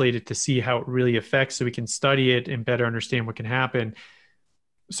to isolate it to see how it really affects so we can study it and better understand what can happen.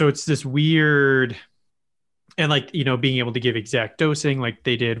 So it's this weird, and like, being able to give exact dosing like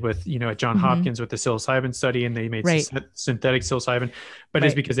they did with, at John Hopkins with the psilocybin study, and they made synthetic psilocybin, but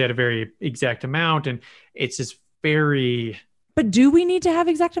it's because they had a very exact amount, and it's just very... But do we need to have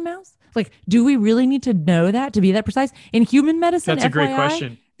exact amounts? Like, do we really need to know that to be that precise? In human medicine, that's a great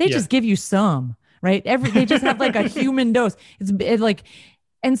question. They just give you some, right? They just have like a human dose.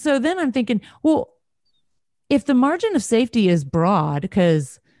 And so then I'm thinking, well, if the margin of safety is broad,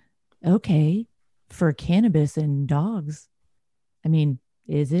 because, okay, for cannabis in dogs, I mean,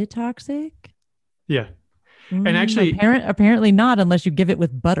 is it toxic? Yeah. And actually apparently not, unless you give it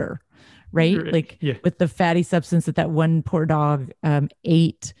with butter, right? With the fatty substance that one poor dog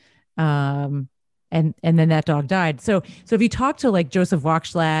ate, and then that dog died. So if you talk to like Joseph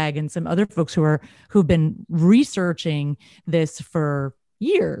Wachschlag and some other folks who've been researching this for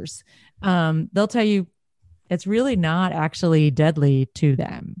years, they'll tell you it's really not actually deadly to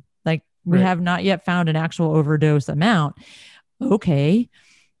them. We have not yet found an actual overdose amount. Okay.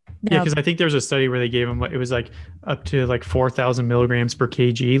 Now, because I think there's a study where they gave them, it was like up to like 4,000 milligrams per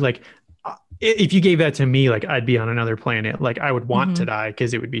kg. Like if you gave that to me, like I'd be on another planet. Like I would want to die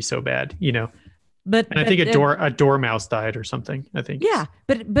because it would be so bad, But I think a dormouse died or something, I think. Yeah.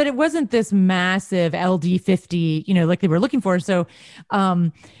 But it wasn't this massive LD50, like they were looking for. So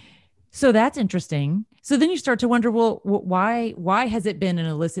that's interesting. So then you start to wonder, well, why has it been an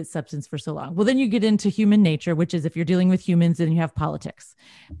illicit substance for so long? Well, then you get into human nature, which is if you're dealing with humans, then you have politics.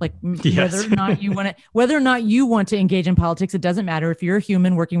 Like whether or not you want to engage in politics, it doesn't matter. If you're a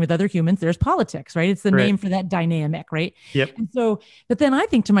human working with other humans, there's politics, right? It's the name for that dynamic, right? Yep. And so, but then I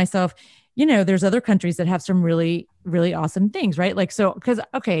think to myself, there's other countries that have some really, really awesome things, right? Like, so, because,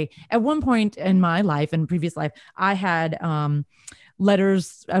 okay, at one point in my life and previous life, I had,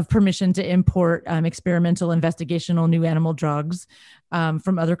 letters of permission to import experimental investigational new animal drugs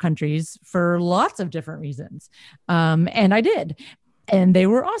from other countries for lots of different reasons. And I did, and they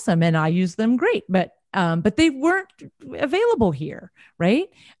were awesome and I used them great, but they weren't available here. Right.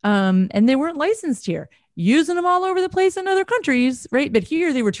 And they weren't licensed here, using them all over the place in other countries. Right. But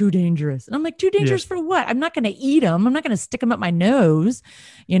here they were too dangerous. And I'm like, too dangerous for what? I'm not going to eat them. I'm not going to stick them up my nose,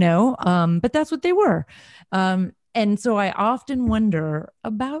 but that's what they were. And so I often wonder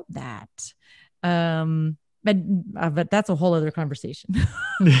about that. But that's a whole other conversation.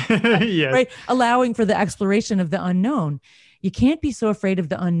 Yes. Right. Allowing for the exploration of the unknown. You can't be so afraid of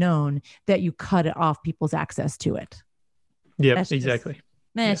the unknown that you cut it off people's access to it. Yeah, exactly.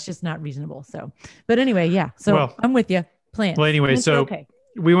 It's just not reasonable. So, but anyway, yeah. So I'm with you. Plant. Well, anyway, Plants so okay.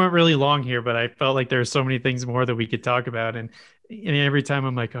 We weren't really long here, but I felt like there's so many things more that we could talk about. And every time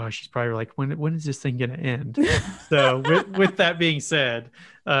I'm like, oh, she's probably like, when is this thing going to end? So with that being said,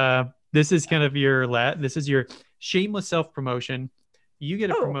 this is kind of this is your shameless self-promotion. You get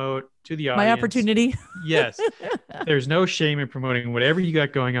to promote to the audience. My opportunity. Yes. There's no shame in promoting whatever you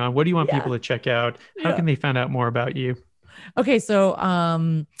got going on. What do you want people to check out? How can they find out more about you? Okay. So,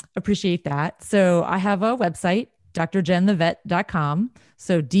 appreciate that. So I have a website, drjenthevet.com.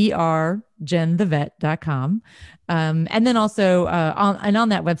 So drjenthevet.com. And then also, on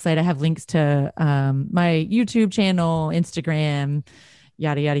that website, I have links to, my YouTube channel, Instagram,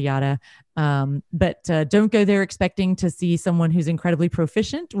 yada, yada, yada. But don't go there expecting to see someone who's incredibly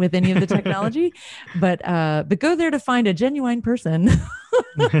proficient with any of the technology, but go there to find a genuine person.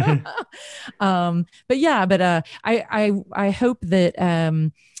 I hope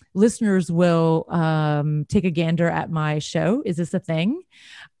that listeners will take a gander at my show. Is this a thing?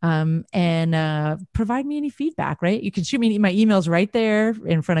 And provide me any feedback, right? You can shoot me my emails right there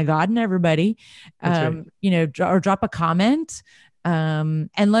in front of God and everybody, right. Or drop a comment. And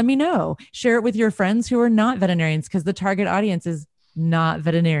let me know. Share it with your friends who are not veterinarians, because the target audience is not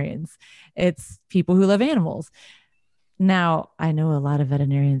veterinarians. It's people who love animals. Now, I know a lot of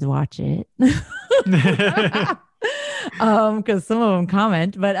veterinarians watch it. Because some of them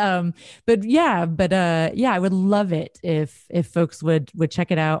comment, yeah, I would love it if folks would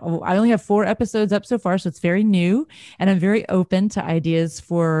check it out. I only have 4 episodes up so far, so it's very new, and I'm very open to ideas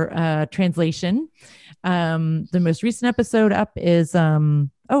for translation. The most recent episode up is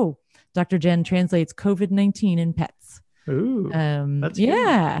Dr. Jen translates COVID-19 in pets. Ooh, that's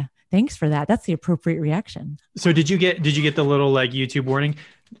yeah. Good. Thanks for that. That's the appropriate reaction. So did you get the little like YouTube warning?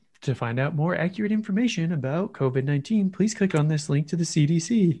 To find out more accurate information about COVID-19, please click on this link to the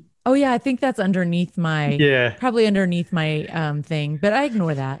CDC. Oh yeah, I think that's underneath my probably underneath my thing, but I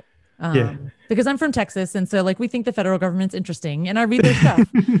ignore that. Because I'm from Texas, and so like we think the federal government's interesting, and I read their stuff,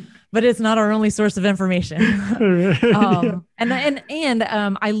 but it's not our only source of information. And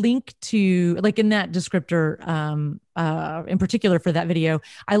I link to, like, in that descriptor, in particular for that video,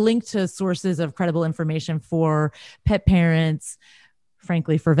 I link to sources of credible information for pet parents,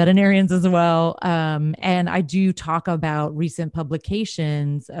 frankly, for veterinarians as well. And I do talk about recent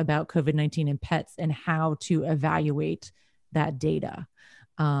publications about COVID-19 in pets and how to evaluate that data.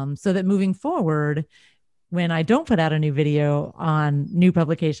 So that moving forward, when I don't put out a new video on new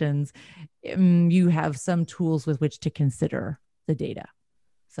publications, you have some tools with which to consider the data.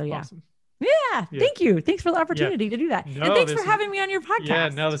 So yeah. Awesome. Yeah. Thank you. Thanks for the opportunity to do that. And thanks for having me on your podcast. Yeah,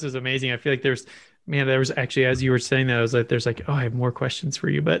 no, this is amazing. I feel like there was actually, as you were saying that, I was like, oh, I have more questions for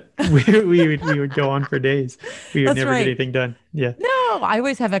you, but we would go on for days. We would never get anything done. Yeah. No, I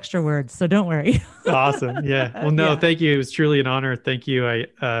always have extra words, so don't worry. Awesome. Yeah. Well, no, thank you. It was truly an honor. Thank you.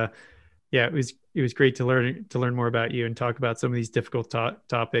 It was great to learn more about you and talk about some of these difficult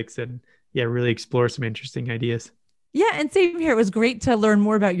topics and really explore some interesting ideas. Yeah, and same here. It was great to learn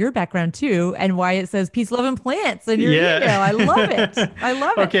more about your background too, and why it says peace, love, and plants in your email. I love it. I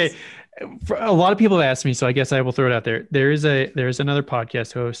love it. Okay. A lot of people have asked me, so I guess I will throw it out there. There's another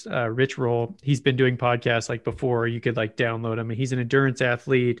podcast host, Rich Roll. He's been doing podcasts like before. You could like download him. He's an endurance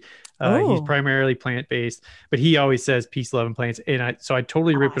athlete. He's primarily plant-based, but he always says peace, love, and plants. And I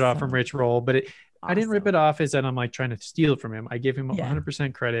totally rip it off from Rich Roll, but I didn't rip it off as that I'm like trying to steal it from him. I give him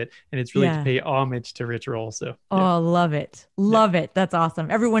 100% credit, and it's really to pay homage to Rich Roll. So, love it. Love it. That's awesome.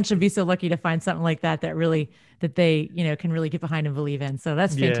 Everyone should be so lucky to find something like that that they, can really get behind and believe in. So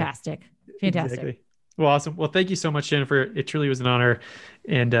that's fantastic. Fantastic. Exactly. Well, awesome. Well, thank you so much, Jenifer. It truly was an honor.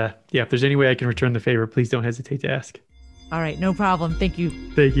 And if there's any way I can return the favor, please don't hesitate to ask. All right. No problem. Thank you.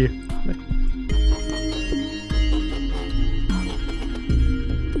 Thank you. Bye.